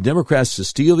the Democrats to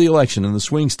steal the election in the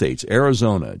swing states,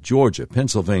 Arizona, Georgia,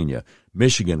 Pennsylvania,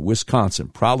 Michigan, Wisconsin,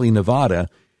 probably Nevada,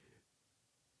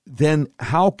 then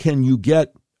how can you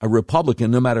get a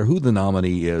Republican, no matter who the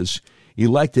nominee is,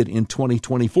 elected in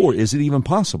 2024? Is it even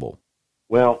possible?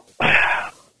 Well,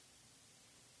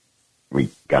 we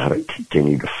got to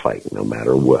continue to fight no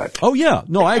matter what. Oh, yeah.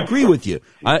 No, I agree with you.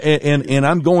 And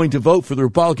I'm going to vote for the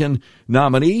Republican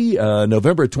nominee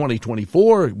November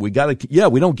 2024. We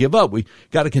don't give up. We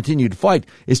got to continue to fight.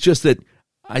 It's just that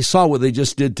I saw what they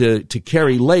just did to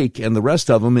Kerry Lake and the rest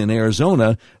of them in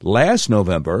Arizona last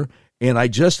November, and I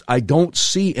don't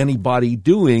see anybody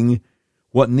doing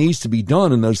what needs to be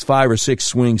done in those 5 or 6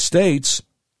 swing states.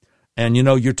 And,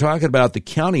 you're talking about the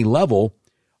county level.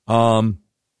 I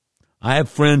have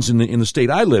friends in the state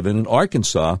I live in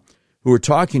Arkansas, who are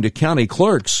talking to county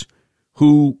clerks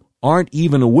who aren't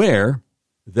even aware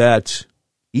that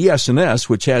ES&S,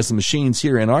 which has the machines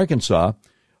here in Arkansas,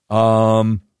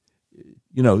 the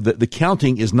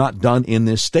counting is not done in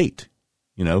this state.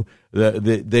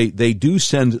 They do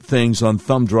send things on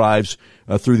thumb drives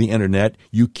through the internet.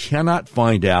 You cannot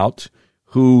find out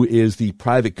who is the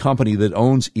private company that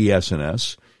owns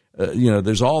ES&S.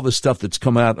 There's all this stuff that's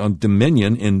come out on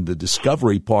Dominion in the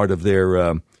discovery part of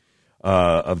their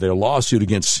lawsuit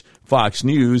against Fox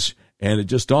News, and it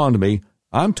just dawned on me,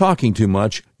 I'm talking too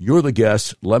much. You're the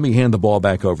guest. Let me hand the ball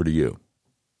back over to you.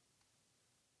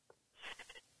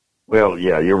 Well,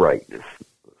 yeah, you're right.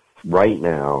 Right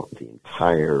now,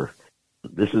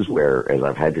 this is where, as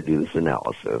I've had to do this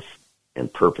analysis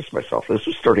and purpose myself, this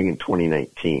was starting in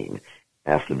 2019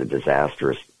 after the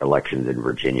disastrous elections in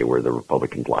Virginia where the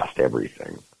Republicans lost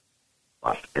everything.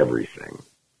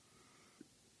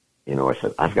 I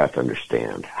said, I've got to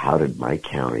understand, how did my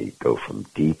county go from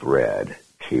deep red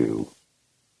to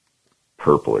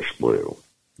purplish blue?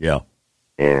 Yeah.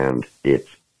 And it's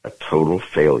a total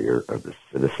failure of the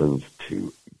citizens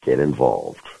to get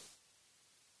involved.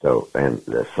 So, and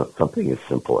something as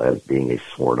simple as being a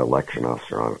sworn election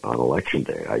officer on election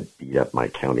day. I beat up my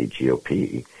county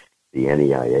GOP. The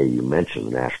NEIA you mentioned,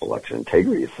 the National Election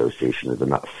Integrity Association, is a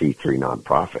C3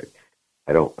 nonprofit.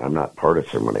 I'm not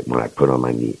partisan when I put on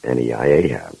my NEIA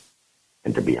hat.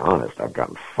 And to be honest, I've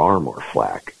gotten far more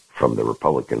flack from the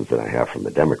Republicans than I have from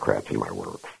the Democrats in my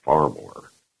work. Far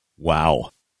more.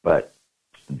 Wow. But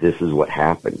this is what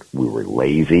happened. We were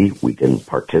lazy. We didn't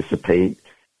participate.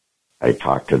 I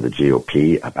talked to the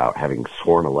GOP about having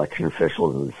sworn election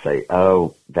officials and say,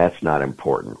 oh, that's not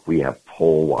important. We have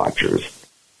poll watchers.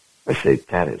 I say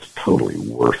that is totally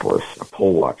worthless. A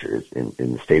poll watcher is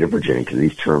in the state of Virginia, because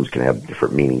these terms can have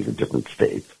different meanings in different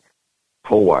states.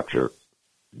 Poll watcher,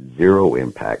 zero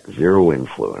impact, zero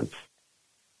influence.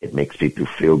 It makes people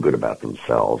feel good about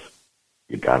themselves.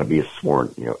 You got to be a sworn,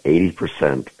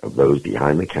 80% of those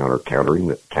behind the counter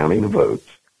counting the votes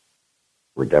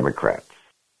were Democrats.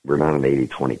 We're not an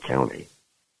 80-20 county.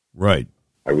 Right.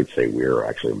 I would say we're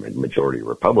actually a majority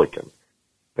Republican,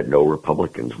 but no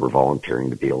Republicans were volunteering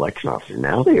to be election officers.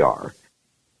 Now they are,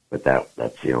 but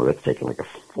that's taken like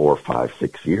 4, 5,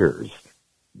 6 years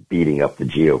beating up the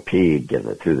GOP, getting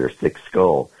it through their thick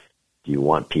skull. Do you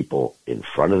want people in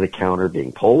front of the counter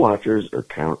being poll watchers or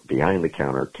behind the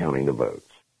counter counting the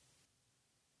votes?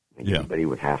 Anybody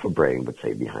with half a brain would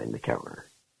say behind the counter.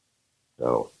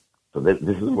 So this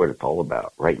is what it's all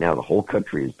about. Right now, the whole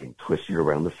country is being twisted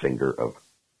around the finger of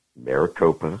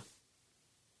Maricopa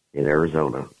in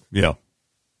Arizona,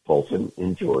 Fulton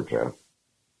in Georgia,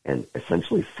 and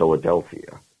essentially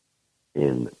Philadelphia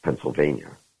in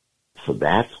Pennsylvania. So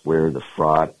that's where the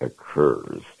fraud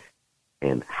occurs.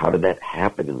 And how did that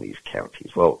happen in these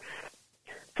counties? Well,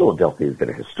 Philadelphia has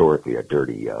been historically a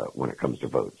dirty, when it comes to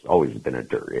votes, always been a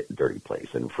dirty place.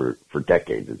 And for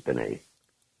decades, it's been a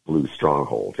blue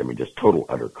stronghold. I mean, just total,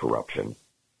 utter corruption.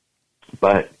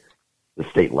 But the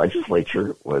state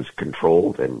legislature was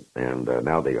controlled, and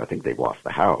now I think they've lost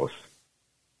the House.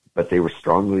 But they were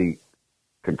strongly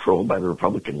controlled by the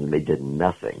Republicans, and they did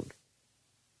nothing.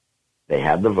 They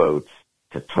had the votes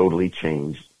to totally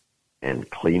change and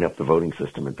clean up the voting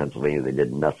system in Pennsylvania. They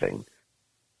did nothing.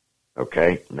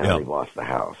 Okay? Now they've lost the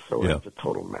House, so it's a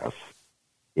total mess.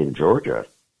 In Georgia,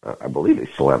 I believe they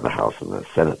still have the House and the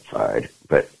Senate side,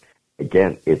 but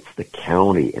again, it's the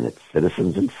county and its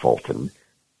citizens in Fulton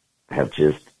have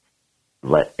just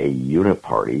let a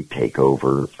uniparty take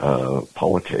over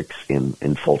politics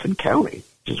in Fulton County,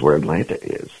 which is where Atlanta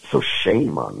is. So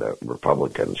shame on the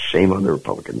Republicans.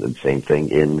 And same thing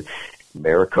in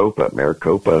Maricopa.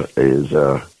 Maricopa is,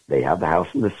 they have the House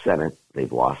and the Senate.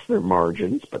 They've lost their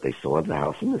margins, but they still have the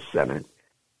House and the Senate.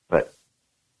 But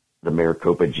the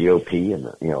Maricopa GOP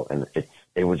and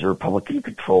it was a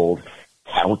Republican-controlled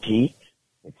county.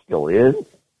 It still is.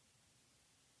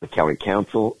 The county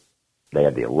council, they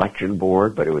had the election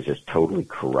board, but it was just totally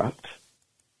corrupt.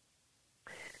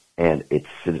 And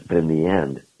but in the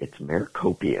end, it's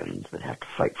Maricopians that have to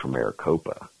fight for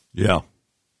Maricopa. Yeah.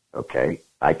 Okay.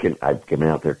 I've been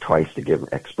out there twice to give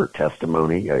expert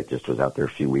testimony. I just was out there a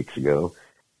few weeks ago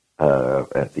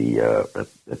at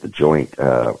the joint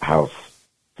House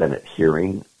Senate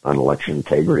hearing on election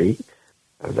integrity.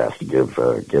 I was asked to give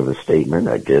a statement.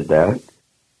 I did that,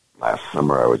 Last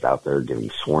summer, I was out there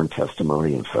giving sworn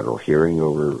testimony in federal hearing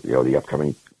over, the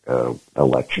upcoming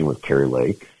election with Kari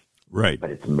Lake. Right.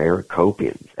 But it's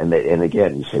Maricopians. And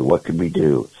again, you say, what could we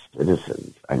do?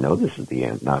 Citizens. I know this is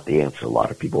not the answer a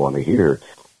lot of people want to hear,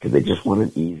 because they just want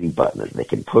an easy button that they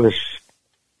can push.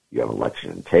 You have election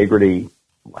integrity.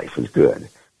 Life is good.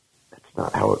 That's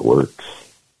not how it works.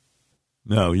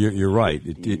 No, you're right.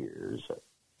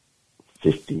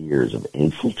 50 years of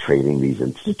infiltrating these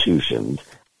institutions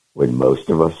when most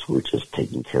of us were just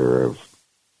taking care of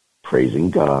praising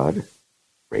God,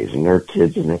 raising our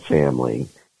kids and their family,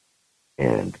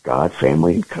 and God,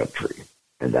 family, and country.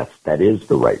 And that is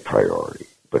the right priority.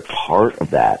 But part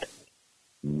of that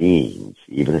means,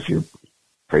 even if you're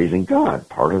praising God,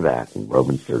 part of that in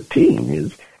Romans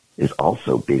 13 is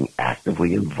also being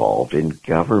actively involved in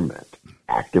government.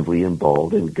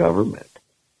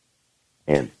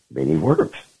 And many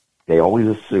weren't. They always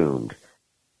assumed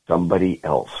somebody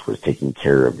else was taking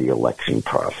care of the election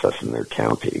process in their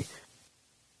county.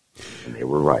 And they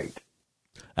were right.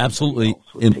 Absolutely.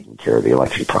 Taking care of the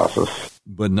election process.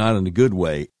 But not in a good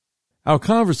way. Our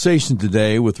conversation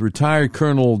today with retired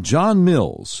Colonel John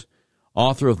Mills,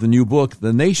 author of the new book,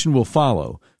 The Nation Will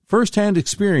Follow, First-Hand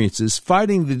Experiences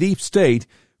Fighting the Deep State,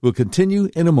 will continue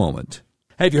in a moment.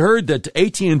 Have you heard that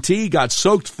AT&T got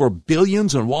soaked for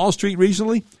billions on Wall Street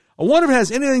recently? I wonder if it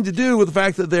has anything to do with the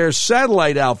fact that their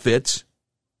satellite outfits,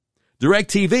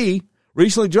 DirecTV,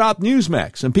 recently dropped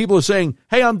Newsmax, and people are saying,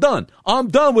 hey, I'm done. I'm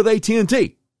done with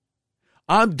AT&T.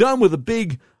 I'm done with the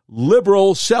big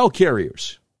liberal cell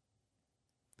carriers.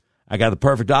 I got the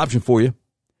perfect option for you.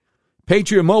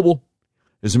 Patriot Mobile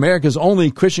is America's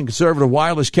only Christian conservative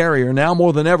wireless carrier. Now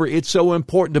more than ever, it's so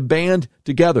important to band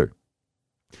together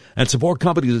and support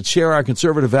companies that share our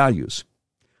conservative values.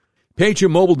 Patriot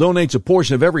Mobile donates a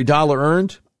portion of every dollar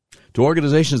earned to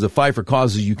organizations that fight for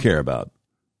causes you care about.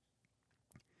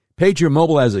 Patriot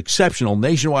Mobile has exceptional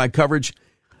nationwide coverage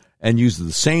and uses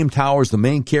the same towers the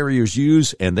main carriers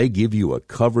use, and they give you a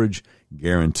coverage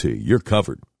guarantee. You're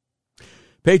covered.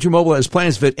 Patriot Mobile has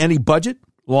plans to fit any budget,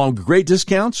 along with great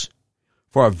discounts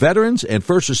for our veterans and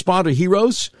first responder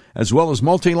heroes, as well as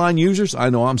multi-line users. I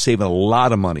know I'm saving a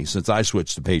lot of money since I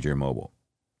switched to Patriot Mobile.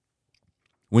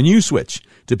 When you switch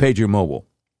to Patriot Mobile,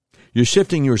 you're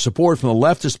shifting your support from the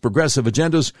leftist progressive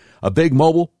agendas of Big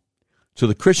Mobile to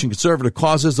the Christian conservative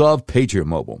causes of Patriot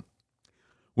Mobile.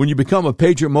 When you become a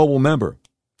Patriot Mobile member,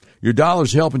 your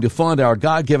dollars are helping to fund our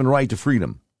God-given right to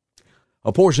freedom.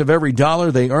 A portion of every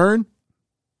dollar they earn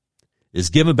is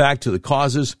given back to the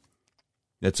causes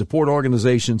that support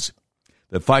organizations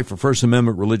that fight for First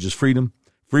Amendment religious freedom,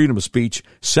 freedom of speech,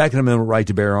 Second Amendment right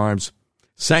to bear arms,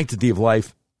 sanctity of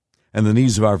life, and the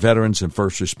needs of our veterans and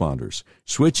first responders.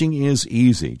 Switching is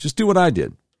easy. Just do what I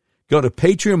did. Go to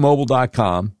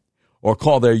patriotmobile.com or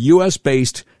call their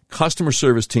U.S.-based customer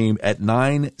service team at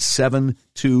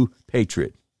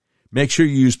 972-PATRIOT. Make sure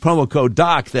you use promo code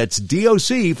DOC, that's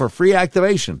DOC, for free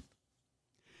activation.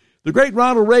 The great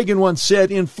Ronald Reagan once said,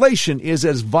 inflation is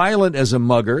as violent as a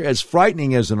mugger, as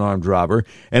frightening as an armed robber,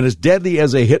 and as deadly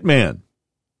as a hitman.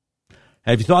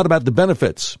 Have you thought about the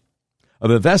benefits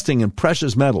of investing in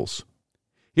precious metals?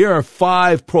 Here are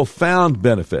 5 profound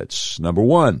benefits. Number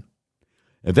 1,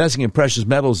 investing in precious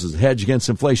metals is a hedge against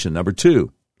inflation. Number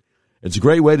 2, it's a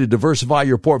great way to diversify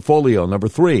your portfolio. Number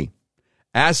 3,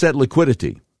 asset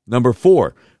liquidity. Number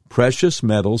 4, precious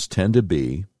metals tend to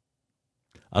be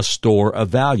a store of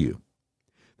value.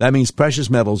 That means precious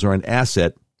metals are an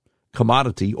asset,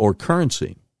 commodity, or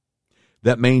currency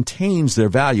that maintains their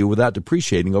value without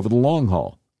depreciating over the long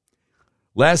haul.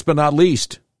 Last but not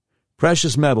least,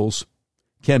 precious metals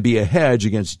can be a hedge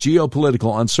against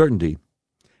geopolitical uncertainty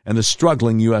and the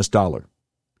struggling U.S. dollar.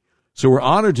 So we're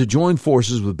honored to join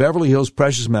forces with Beverly Hills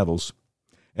Precious Metals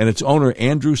and its owner,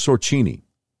 Andrew Sorcini.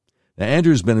 Now,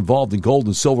 Andrew's been involved in gold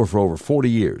and silver for over 40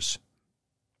 years.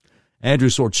 Andrew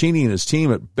Sorcini and his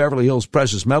team at Beverly Hills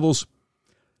Precious Metals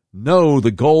know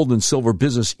the gold and silver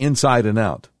business inside and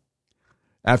out.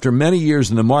 After many years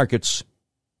in the markets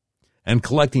and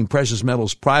collecting precious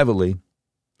metals privately,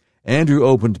 Andrew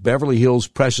opened Beverly Hills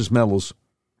Precious Metals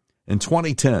in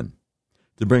 2010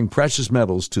 to bring precious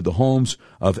metals to the homes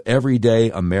of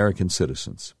everyday American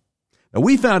citizens. Now,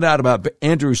 we found out about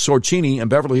Andrew Sorcini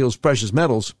and Beverly Hills Precious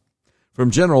Metals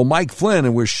from General Mike Flynn,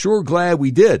 and we're sure glad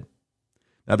we did.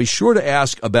 Now, be sure to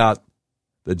ask about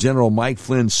the General Mike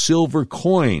Flynn silver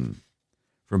coin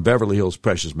from Beverly Hills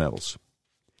Precious Metals.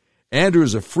 Andrew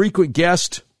is a frequent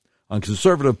guest on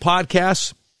conservative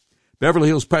podcasts. Beverly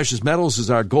Hills Precious Metals is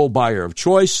our gold buyer of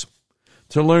choice.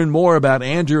 To learn more about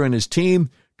Andrew and his team,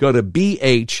 go to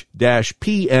bh-pm.com.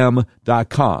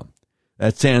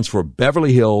 That stands for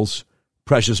Beverly Hills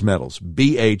Precious Metals,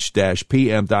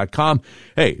 bh-pm.com.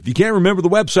 Hey, if you can't remember the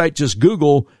website, just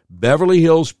Google Beverly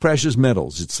Hills Precious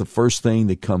Metals. It's the first thing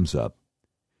that comes up.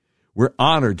 We're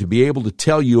honored to be able to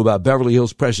tell you about Beverly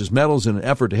Hills Precious Metals in an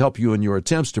effort to help you in your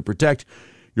attempts to protect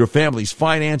your family's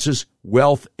finances,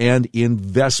 wealth, and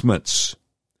investments.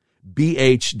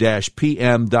 bh-pm.com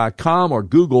or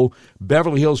Google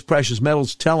Beverly Hills Precious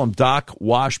Metals. Tell them Doc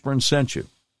Washburn sent you.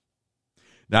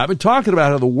 Now, I've been talking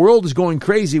about how the world is going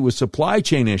crazy with supply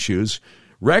chain issues,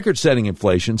 record-setting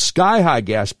inflation, sky-high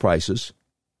gas prices,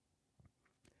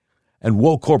 and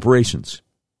woke corporations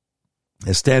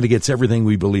that stand against everything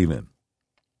we believe in.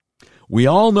 We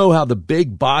all know how the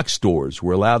big box stores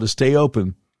were allowed to stay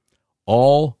open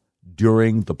all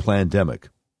during the pandemic,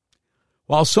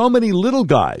 while so many little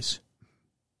guys,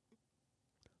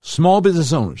 small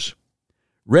business owners,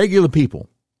 regular people,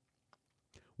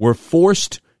 were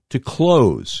forced to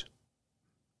close.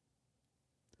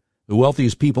 The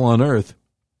wealthiest people on earth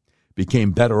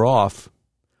became better off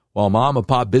while mom and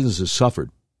pop businesses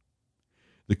suffered.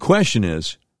 The question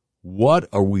is, what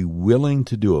are we willing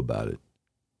to do about it?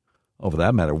 Oh, for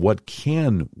that matter, what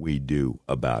can we do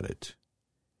about it?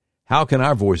 How can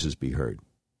our voices be heard?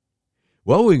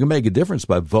 Well, we can make a difference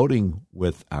by voting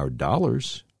with our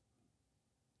dollars.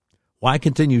 Why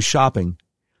continue shopping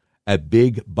at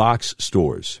big box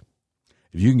stores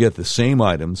if you can get the same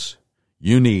items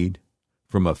you need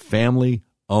from a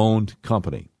family-owned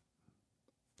company?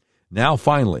 Now,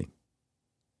 finally,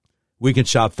 we can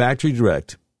shop factory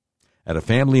direct at a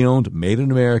family-owned,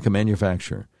 made-in-America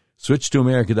manufacturer.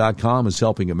 SwitchToAmerica.com is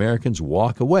helping Americans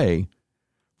walk away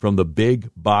from the big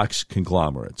box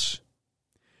conglomerates.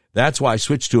 That's why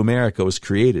Switch to America was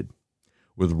created,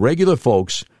 with regular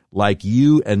folks like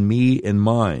you and me in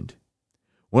mind.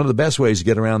 One of the best ways to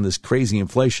get around this crazy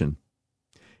inflation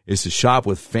is to shop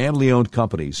with family-owned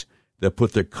companies that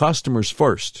put their customers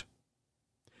first,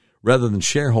 rather than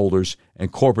shareholders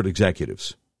and corporate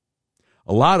executives.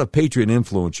 A lot of Patriot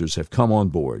influencers have come on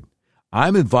board.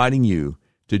 I'm inviting you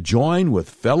to join with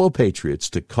fellow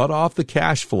patriots to cut off the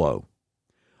cash flow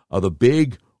of the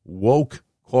big woke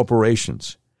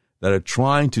corporations that are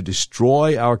trying to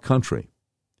destroy our country.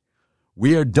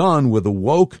 We are done with the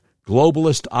woke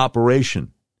globalist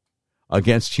operation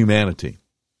against humanity.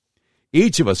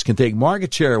 Each of us can take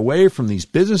market share away from these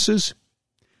businesses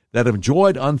that have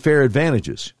enjoyed unfair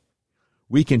advantages.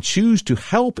 We can choose to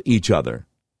help each other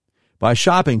by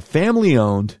shopping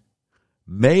family-owned,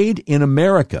 made in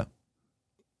America.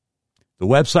 The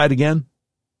website again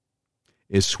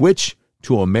is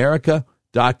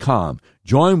switchtoamerica.com.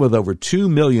 Join with over 2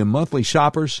 million monthly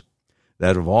shoppers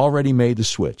that have already made the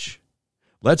switch.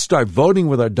 Let's start voting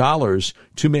with our dollars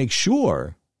to make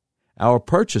sure our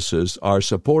purchases are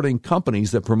supporting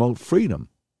companies that promote freedom.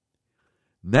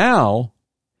 Now,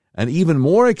 an even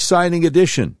more exciting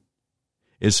addition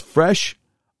is fresh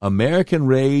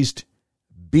American-raised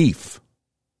beef.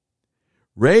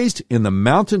 Raised in the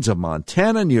mountains of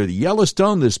Montana near the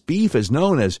Yellowstone, this beef is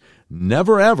known as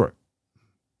Never Ever.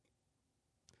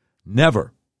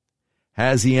 Never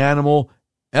has the animal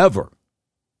ever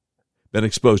been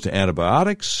exposed to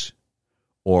antibiotics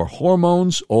or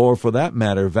hormones or, for that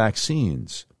matter,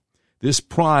 vaccines. This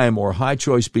prime or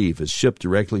high-choice beef is shipped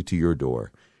directly to your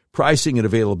door. Pricing and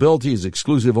availability is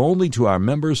exclusive only to our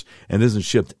members and isn't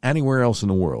shipped anywhere else in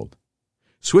the world.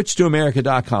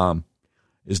 SwitchToAmerica.com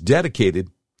is dedicated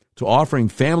to offering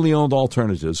family-owned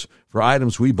alternatives for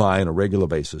items we buy on a regular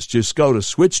basis. Just go to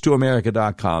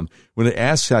SwitchToAmerica.com. When it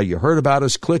asks how you heard about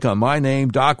us, click on my name,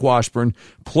 Doc Washburn,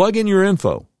 plug in your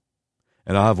info,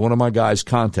 and I'll have one of my guys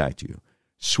contact you.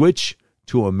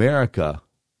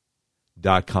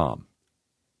 SwitchToAmerica.com.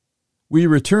 We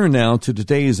return now to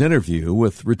today's interview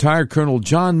with retired Colonel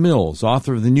John Mills,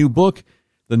 author of the new book,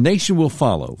 The Nation Will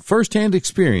Follow, First-Hand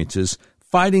Experiences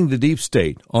Fighting the Deep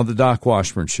State on the Doc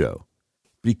Washburn Show.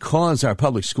 Because our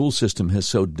public school system has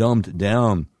so dumbed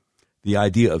down the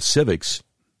idea of civics,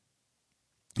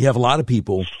 you have a lot of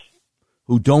people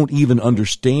who don't even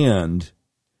understand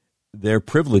their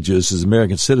privileges as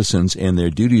American citizens and their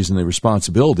duties and their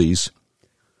responsibilities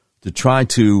to try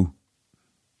to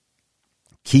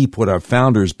keep what our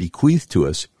founders bequeathed to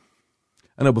us.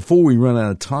 I know before we run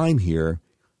out of time here,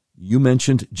 you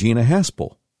mentioned Gina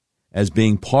Haspel as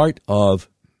being part of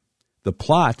the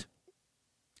plot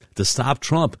to stop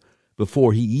Trump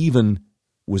before he even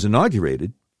was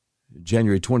inaugurated,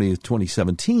 January 20th,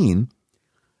 2017.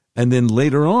 And then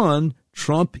later on,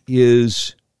 Trump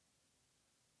is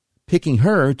picking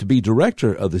her to be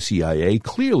director of the CIA,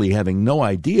 clearly having no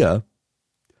idea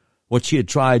what she had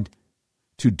tried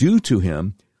to do to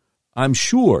him. I'm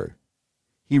sure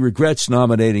he regrets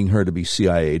nominating her to be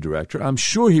CIA director. I'm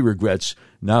sure he regrets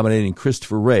nominating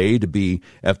Christopher Wray to be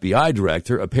FBI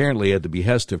director, apparently at the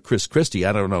behest of Chris Christie.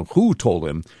 I don't know who told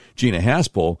him Gina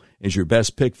Haspel is your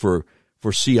best pick for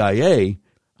CIA.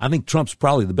 I think Trump's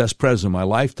probably the best president of my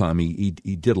lifetime. He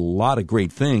did a lot of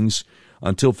great things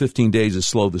until 15 days to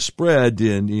slow the spread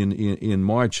in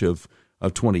March of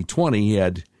 2020. He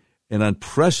had an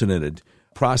unprecedented,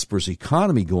 prosperous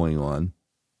economy going on.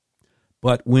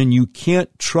 But when you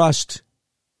can't trust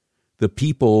the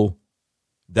people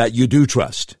that you do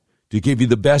trust to give you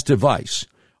the best advice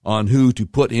on who to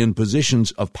put in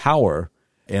positions of power,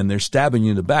 and they're stabbing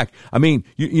you in the back. I mean,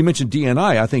 you mentioned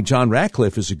DNI. I think John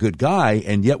Ratcliffe is a good guy,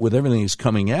 and yet with everything that's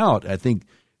coming out, I think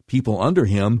people under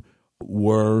him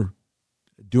were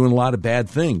doing a lot of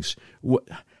bad things.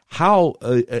 How,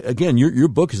 again, your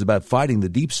book is about fighting the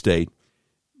deep state,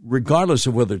 regardless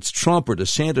of whether it's Trump or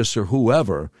DeSantis or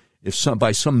whoever. If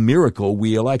by some miracle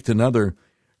we elect another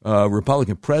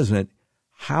Republican president,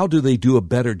 how do they do a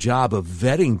better job of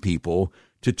vetting people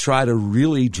to try to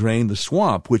really drain the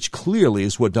swamp, which clearly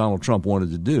is what Donald Trump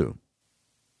wanted to do?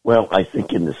 Well, I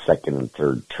think in the second and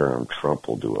third term, Trump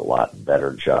will do a lot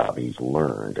better job. He's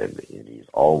learned, and he's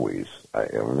always,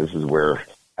 this is where,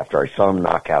 after I saw him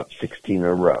knock out 16 in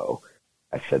a row,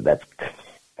 I said,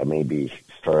 I may be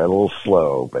started a little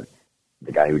slow, but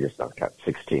the guy who just knocked out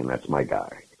 16, that's my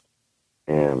guy.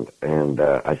 And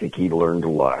I think he learned a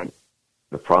lot.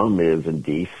 The problem is in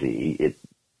D.C.,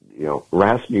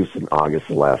 Rasmussen, August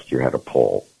of last year, had a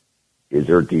poll. Is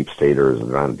there a deep state or is there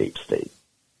not a deep state?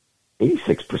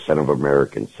 86% of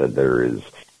Americans said there is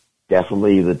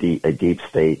definitely a deep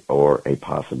state or a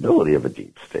possibility of a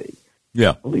deep state.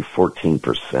 Yeah. Only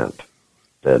 14%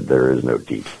 said there is no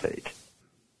deep state.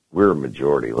 We're a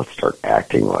majority. Let's start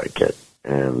acting like it.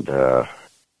 And the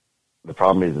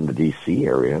problem is in the D.C.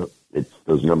 area,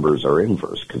 those numbers are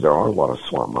inverse because there are a lot of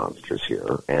swamp monsters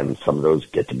here, and some of those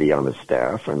get to be on the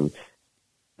staff, and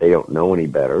they don't know any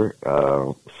better.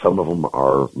 Some of them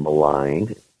are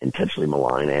malign, intentionally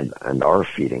malign, and are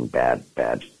feeding bad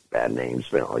names.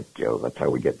 That's how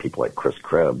we get people like Chris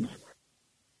Krebs.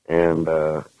 And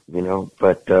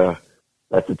but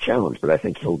that's a challenge. But I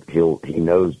think he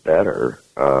knows better.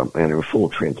 And in full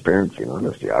transparency and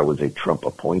honesty, I was a Trump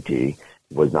appointee,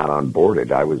 was not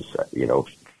onboarded. I was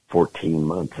 14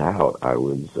 months out, I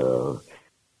was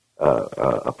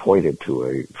appointed to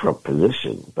a Trump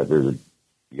position, but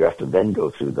you have to then go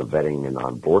through the vetting and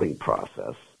onboarding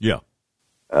process. Yeah.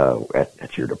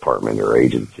 At your department or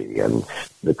agency, and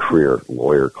the career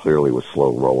lawyer clearly was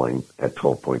slow rolling at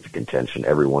 12 points of contention.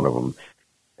 Every one of them,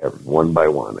 one by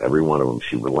one, every one of them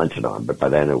she relented on. But by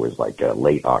then it was like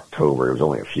late October. It was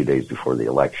only a few days before the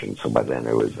election, so by then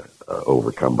it was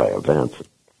overcome by events.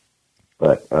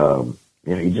 But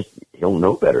he'll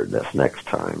know better this next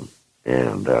time.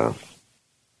 And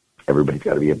everybody's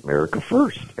got to be America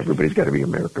first. Everybody's got to be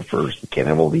America first. You can't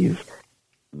have all these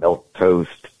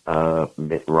milquetoast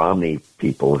Mitt Romney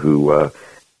people who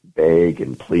beg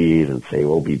and plead and say,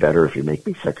 well, it'll be better if you make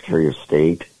me Secretary of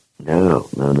State. No.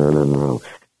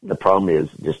 The problem is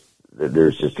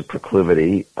there's just a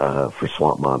proclivity for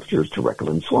swamp monsters to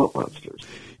recommend swamp monsters.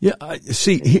 Yeah,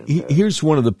 here's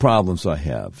one of the problems I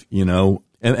have,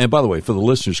 And by the way, for the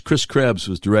listeners, Chris Krebs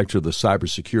was director of the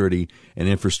Cybersecurity and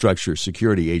Infrastructure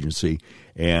Security Agency.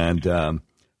 And,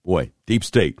 deep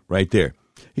state right there.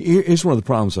 Here's one of the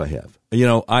problems I have.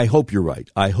 I hope you're right.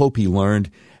 I hope he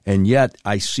learned. And yet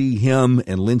I see him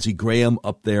and Lindsey Graham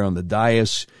up there on the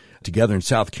dais together in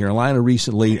South Carolina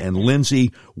recently. And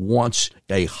Lindsey wants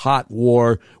a hot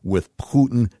war with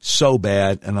Putin so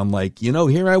bad. And I'm like,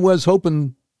 here I was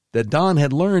hoping that Don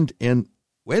had learned. And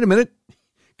wait a minute.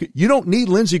 You don't need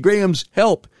Lindsey Graham's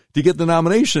help to get the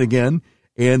nomination again.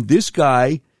 And this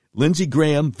guy, Lindsey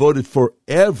Graham, voted for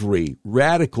every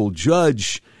radical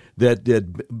judge that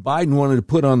Biden wanted to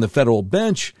put on the federal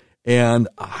bench. And,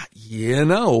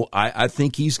 I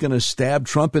think he's going to stab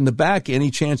Trump in the back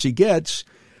any chance he gets.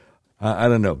 I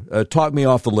don't know. Talk me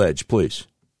off the ledge, please.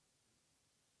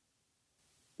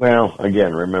 Well,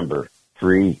 again, remember,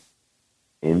 3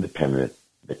 independent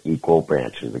but equal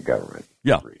branches of government.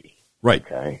 Yeah. 3. Right.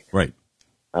 Okay. Right.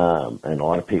 And a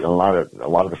lot of people, a lot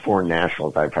of the foreign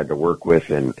nationals I've had to work with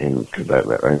because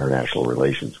international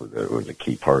relations was a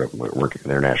key part of working with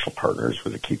international partners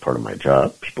was a key part of my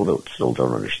job. People still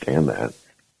don't understand that.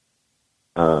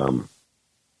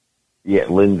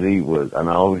 Lindsey was, and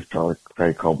I always try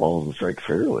to call balls and strike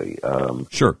fairly.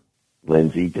 Sure.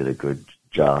 Lindsey did a good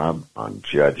job on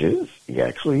judges. He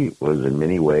actually was in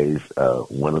many ways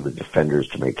one of the defenders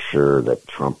to make sure that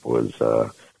Trump was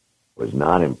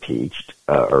not impeached,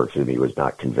 was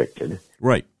not convicted.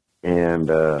 Right. And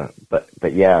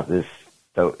but yeah, this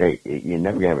so you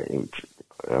never have it.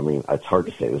 I mean, it's hard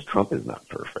to say this. Trump is not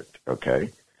perfect. Okay,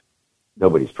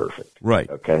 nobody's perfect. Right.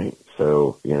 Okay,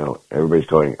 so everybody's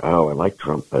going, oh, I like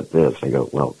Trump, but this. I go,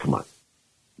 well, come on,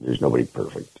 there's nobody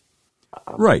perfect.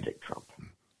 I'm right. Take Trump.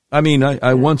 I mean,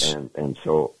 I once and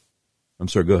so. I'm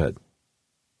sorry. Go ahead.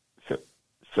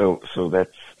 So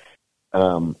that's.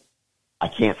 I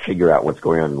can't figure out what's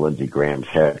going on in Lindsey Graham's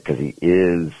head because he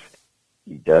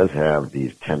does have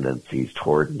these tendencies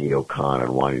toward neocon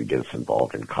and wanting to get us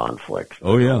involved in conflicts.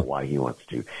 Oh, yeah. Why he wants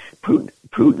to.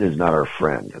 Putin is not our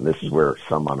friend, and this is where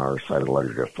some on our side of the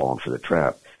ledger have fallen for the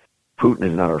trap. Putin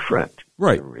is not our friend.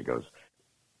 Right. Everybody goes,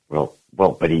 well,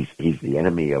 but he's the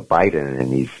enemy of Biden,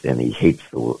 and he hates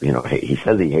he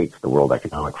says he hates the World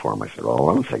Economic Forum. I said,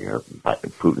 well, I'm saying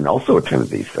Putin also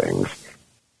attends these things.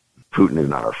 Putin is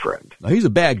not our friend. Now, he's a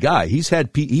bad guy. He's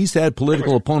had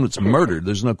political opponents murdered.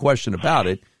 There's no question about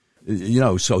it.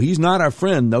 So he's not our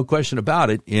friend, no question about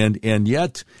it. And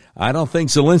yet, I don't think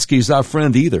Zelensky's our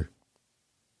friend either.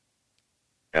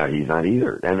 He's not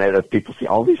either. And as people see,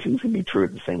 all these things can be true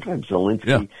at the same time.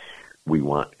 Zelensky, we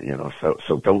want,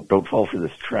 so don't fall for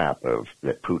this trap of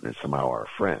that Putin is somehow our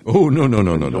friend. Oh, no.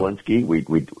 Zelensky, we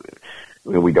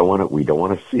don't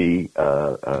want to see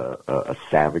a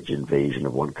savage invasion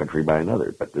of one country by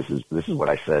another. But this is what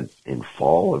I said in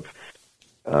fall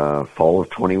of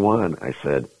 21. I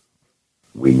said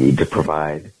we need to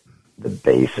provide the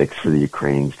basics for the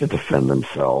Ukrainians to defend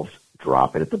themselves.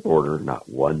 Drop it at the border. Not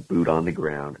one boot on the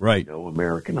ground. Right. No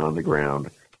American on the ground.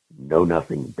 No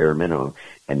nothing. Bare minimum.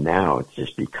 And now it's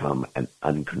just become an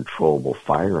uncontrollable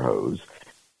fire hose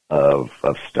of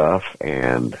stuff,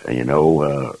 and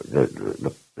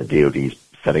the DoD's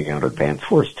setting out advanced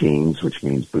force teams, which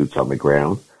means boots on the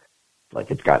ground.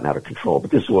 Like it's gotten out of control.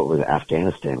 But this is what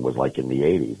Afghanistan was like in the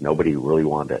 80s. Nobody really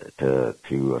wanted to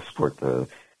support the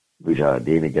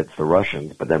Mujahideen against the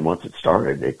Russians, but then once it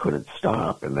started, they couldn't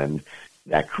stop, and then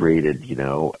that created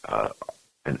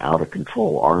an out of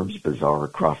control arms bazaar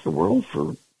across the world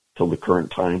till the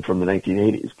current time from the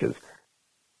 1980s, because.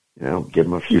 Give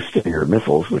them a few Stinger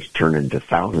missiles, which turn into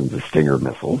thousands of Stinger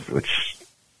missiles, which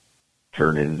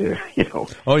turn into,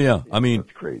 Oh yeah, I mean,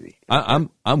 it's crazy. I'm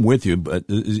with you, but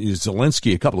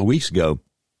Zelensky a couple of weeks ago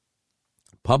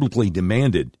publicly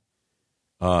demanded.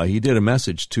 He did a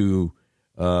message to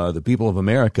the people of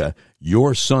America: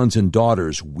 your sons and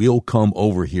daughters will come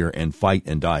over here and fight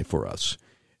and die for us.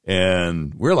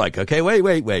 And we're like, okay,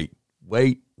 wait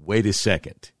a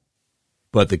second.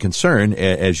 But the concern,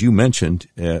 as you mentioned,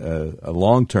 a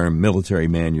long-term military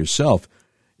man yourself,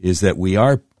 is that we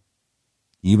are,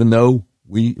 even though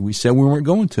we said we weren't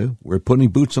going to, we're putting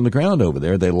boots on the ground over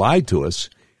there. They lied to us,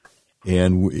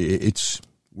 and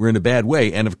we're in a bad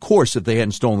way. And, of course, if they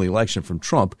hadn't stolen the election from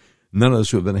Trump, none of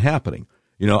this would have been happening.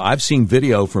 I've seen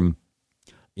video from,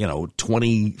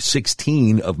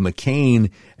 2016 of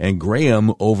McCain and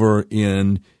Graham over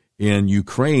in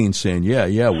Ukraine saying,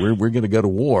 we're going to go to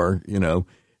war,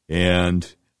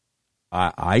 and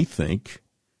I think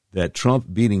that Trump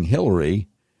beating Hillary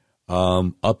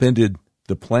upended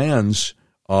the plans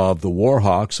of the war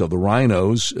hawks, of the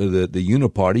rhinos, the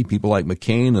Uniparty, people like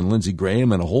McCain and Lindsey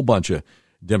Graham and a whole bunch of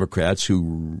Democrats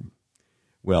who,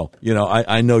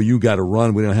 I know you got to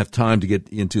run. We don't have time to get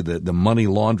into the money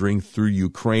laundering through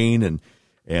Ukraine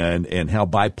and how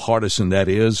bipartisan that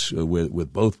is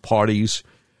with both parties.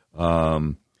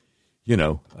 Getting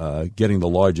the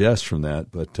largesse from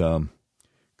that. But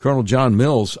Colonel John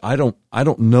Mills, I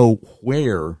don't know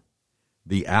where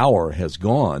the hour has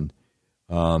gone.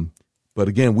 But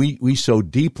again, we so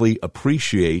deeply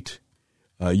appreciate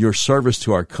your service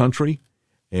to our country,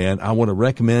 and I want to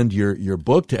recommend your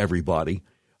book to everybody.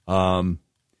 You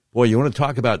want to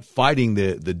talk about fighting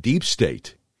the deep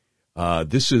state?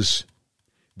 This is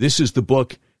the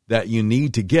book that you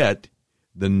need to get.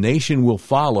 The Nation Will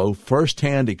Follow,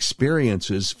 firsthand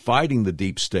experiences fighting the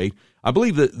deep state. I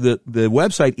believe that the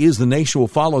website is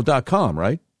thenationwillfollow.com,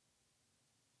 right?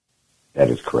 That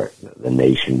is correct.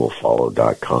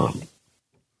 Thenationwillfollow.com.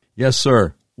 Yes,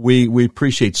 sir. We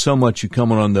appreciate so much you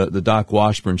coming on the Doc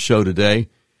Washburn show today.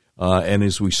 And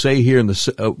as we say here in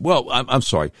the I'm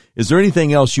sorry. Is there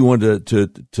anything else you wanted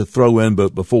to throw in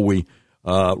before we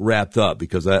wrapped up?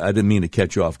 Because I didn't mean to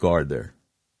catch you off guard there.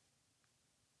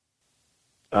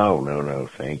 Oh, no.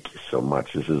 Thank you so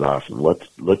much. This is awesome.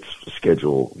 Let's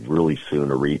schedule really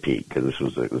soon a repeat, because this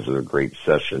was a great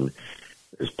session.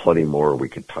 There's plenty more we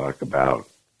could talk about.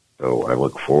 So I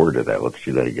look forward to that. Let's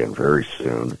do that again very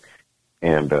soon.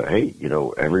 And, hey,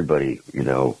 everybody,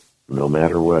 no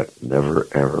matter what, never,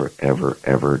 ever, ever,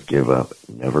 ever give up.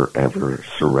 Never, ever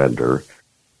surrender.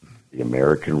 The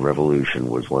American Revolution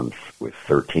was one with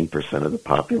 13% of the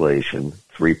population,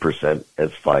 3%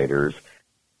 as fighters,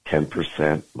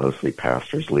 10% mostly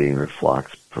pastors leading their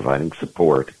flocks, providing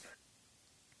support.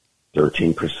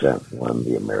 13% won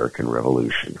the American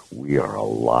Revolution. We are a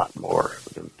lot more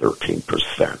than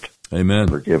 13%. Amen.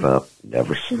 Never give up.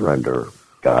 Never surrender.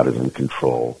 God is in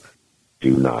control.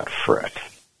 Do not fret.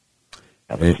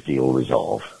 Have a steel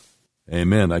resolve.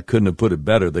 Amen. I couldn't have put it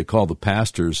better. They called the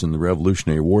pastors in the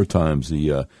Revolutionary War times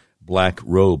the Black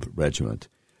Robe Regiment.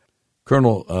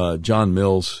 Colonel John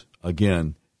Mills,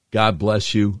 again, God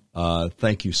bless you.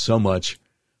 Thank you so much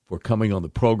for coming on the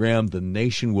program.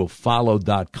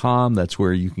 TheNationWillFollow.com. That's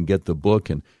where you can get the book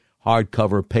and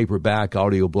hardcover, paperback,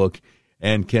 audiobook,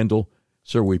 and Kindle.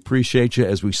 Sir, we appreciate you.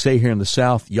 As we say here in the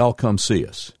South, y'all come see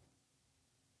us.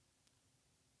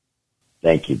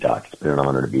 Thank you, Doc. It's been an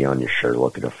honor to be on your show.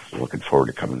 Looking forward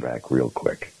to coming back real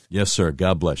quick. Yes, sir.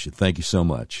 God bless you. Thank you so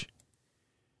much.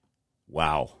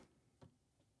 Wow.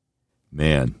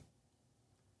 Man,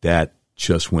 that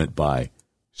just went by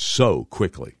so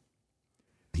quickly.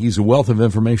 He's a wealth of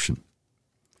information.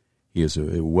 He is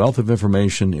a wealth of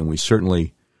information, and we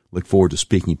certainly look forward to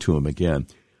speaking to him again.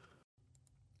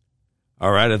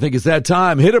 All right, I think it's that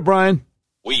time. Hit it, Brian.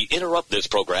 We interrupt this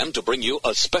program to bring you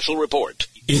a special report.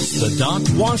 It's the Doc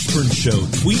Washburn Show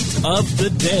Tweet of the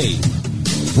Day.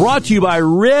 Brought to you by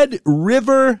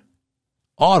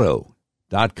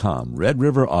RedRiverAuto.com. Red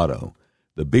River Auto,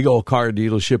 the big old car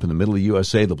dealership in the middle of the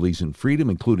USA that believes in freedom,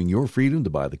 including your freedom to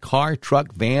buy the car,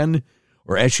 truck, van,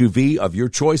 or SUV of your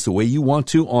choice the way you want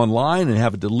to online and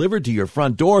have it delivered to your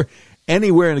front door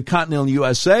anywhere in the continental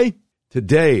USA.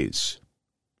 Today's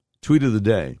Tweet of the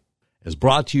Day is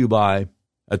brought to you by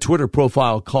a Twitter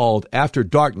profile called After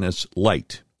Darkness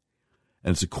Light.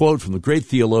 And it's a quote from the great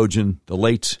theologian, the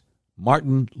late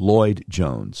Martin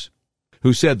Lloyd-Jones,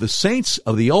 who said, "The saints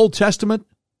of the Old Testament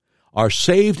are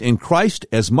saved in Christ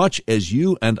as much as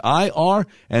you and I are,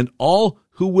 and all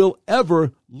who will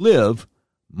ever live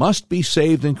must be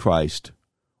saved in Christ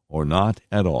or not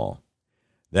at all."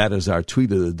 That is our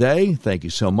Tweet of the Day. Thank you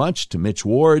so much to Mitch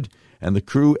Ward and the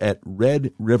crew at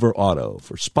Red River Auto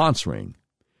for sponsoring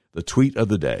the Tweet of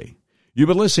the Day. You've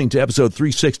been listening to episode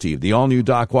 360 of the all-new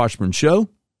Doc Washburn Show.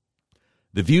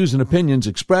 The views and opinions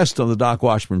expressed on the Doc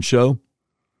Washburn Show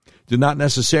do not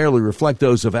necessarily reflect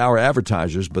those of our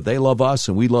advertisers, but they love us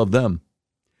and we love them.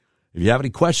 If you have any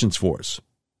questions for us,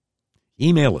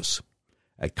 email us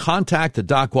at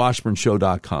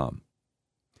contact@docwashburnshow.com.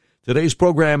 Today's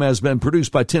program has been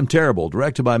produced by Tim Terrible,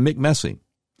 directed by Mick Messy.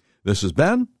 This has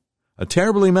been a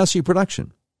Terribly Messy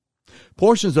production.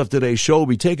 Portions of today's show will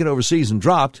be taken overseas and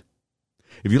dropped.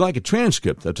 If you'd like a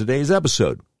transcript of today's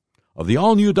episode of the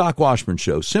all-new Doc Washburn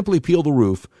Show, simply peel the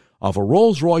roof off a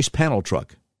Rolls-Royce panel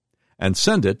truck and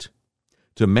send it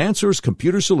to Mansur's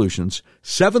Computer Solutions,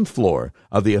 7th floor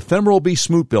of the Ephemeral B.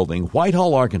 Smoot Building,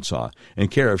 Whitehall, Arkansas, in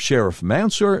care of Sheriff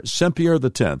Mansur Sempier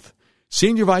X,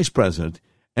 Senior Vice President,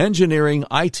 Engineering,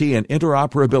 IT, and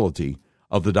Interoperability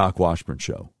of the Doc Washburn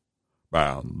Show.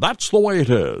 And that's the way it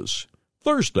is.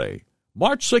 Thursday,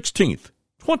 March 16th,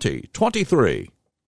 2023.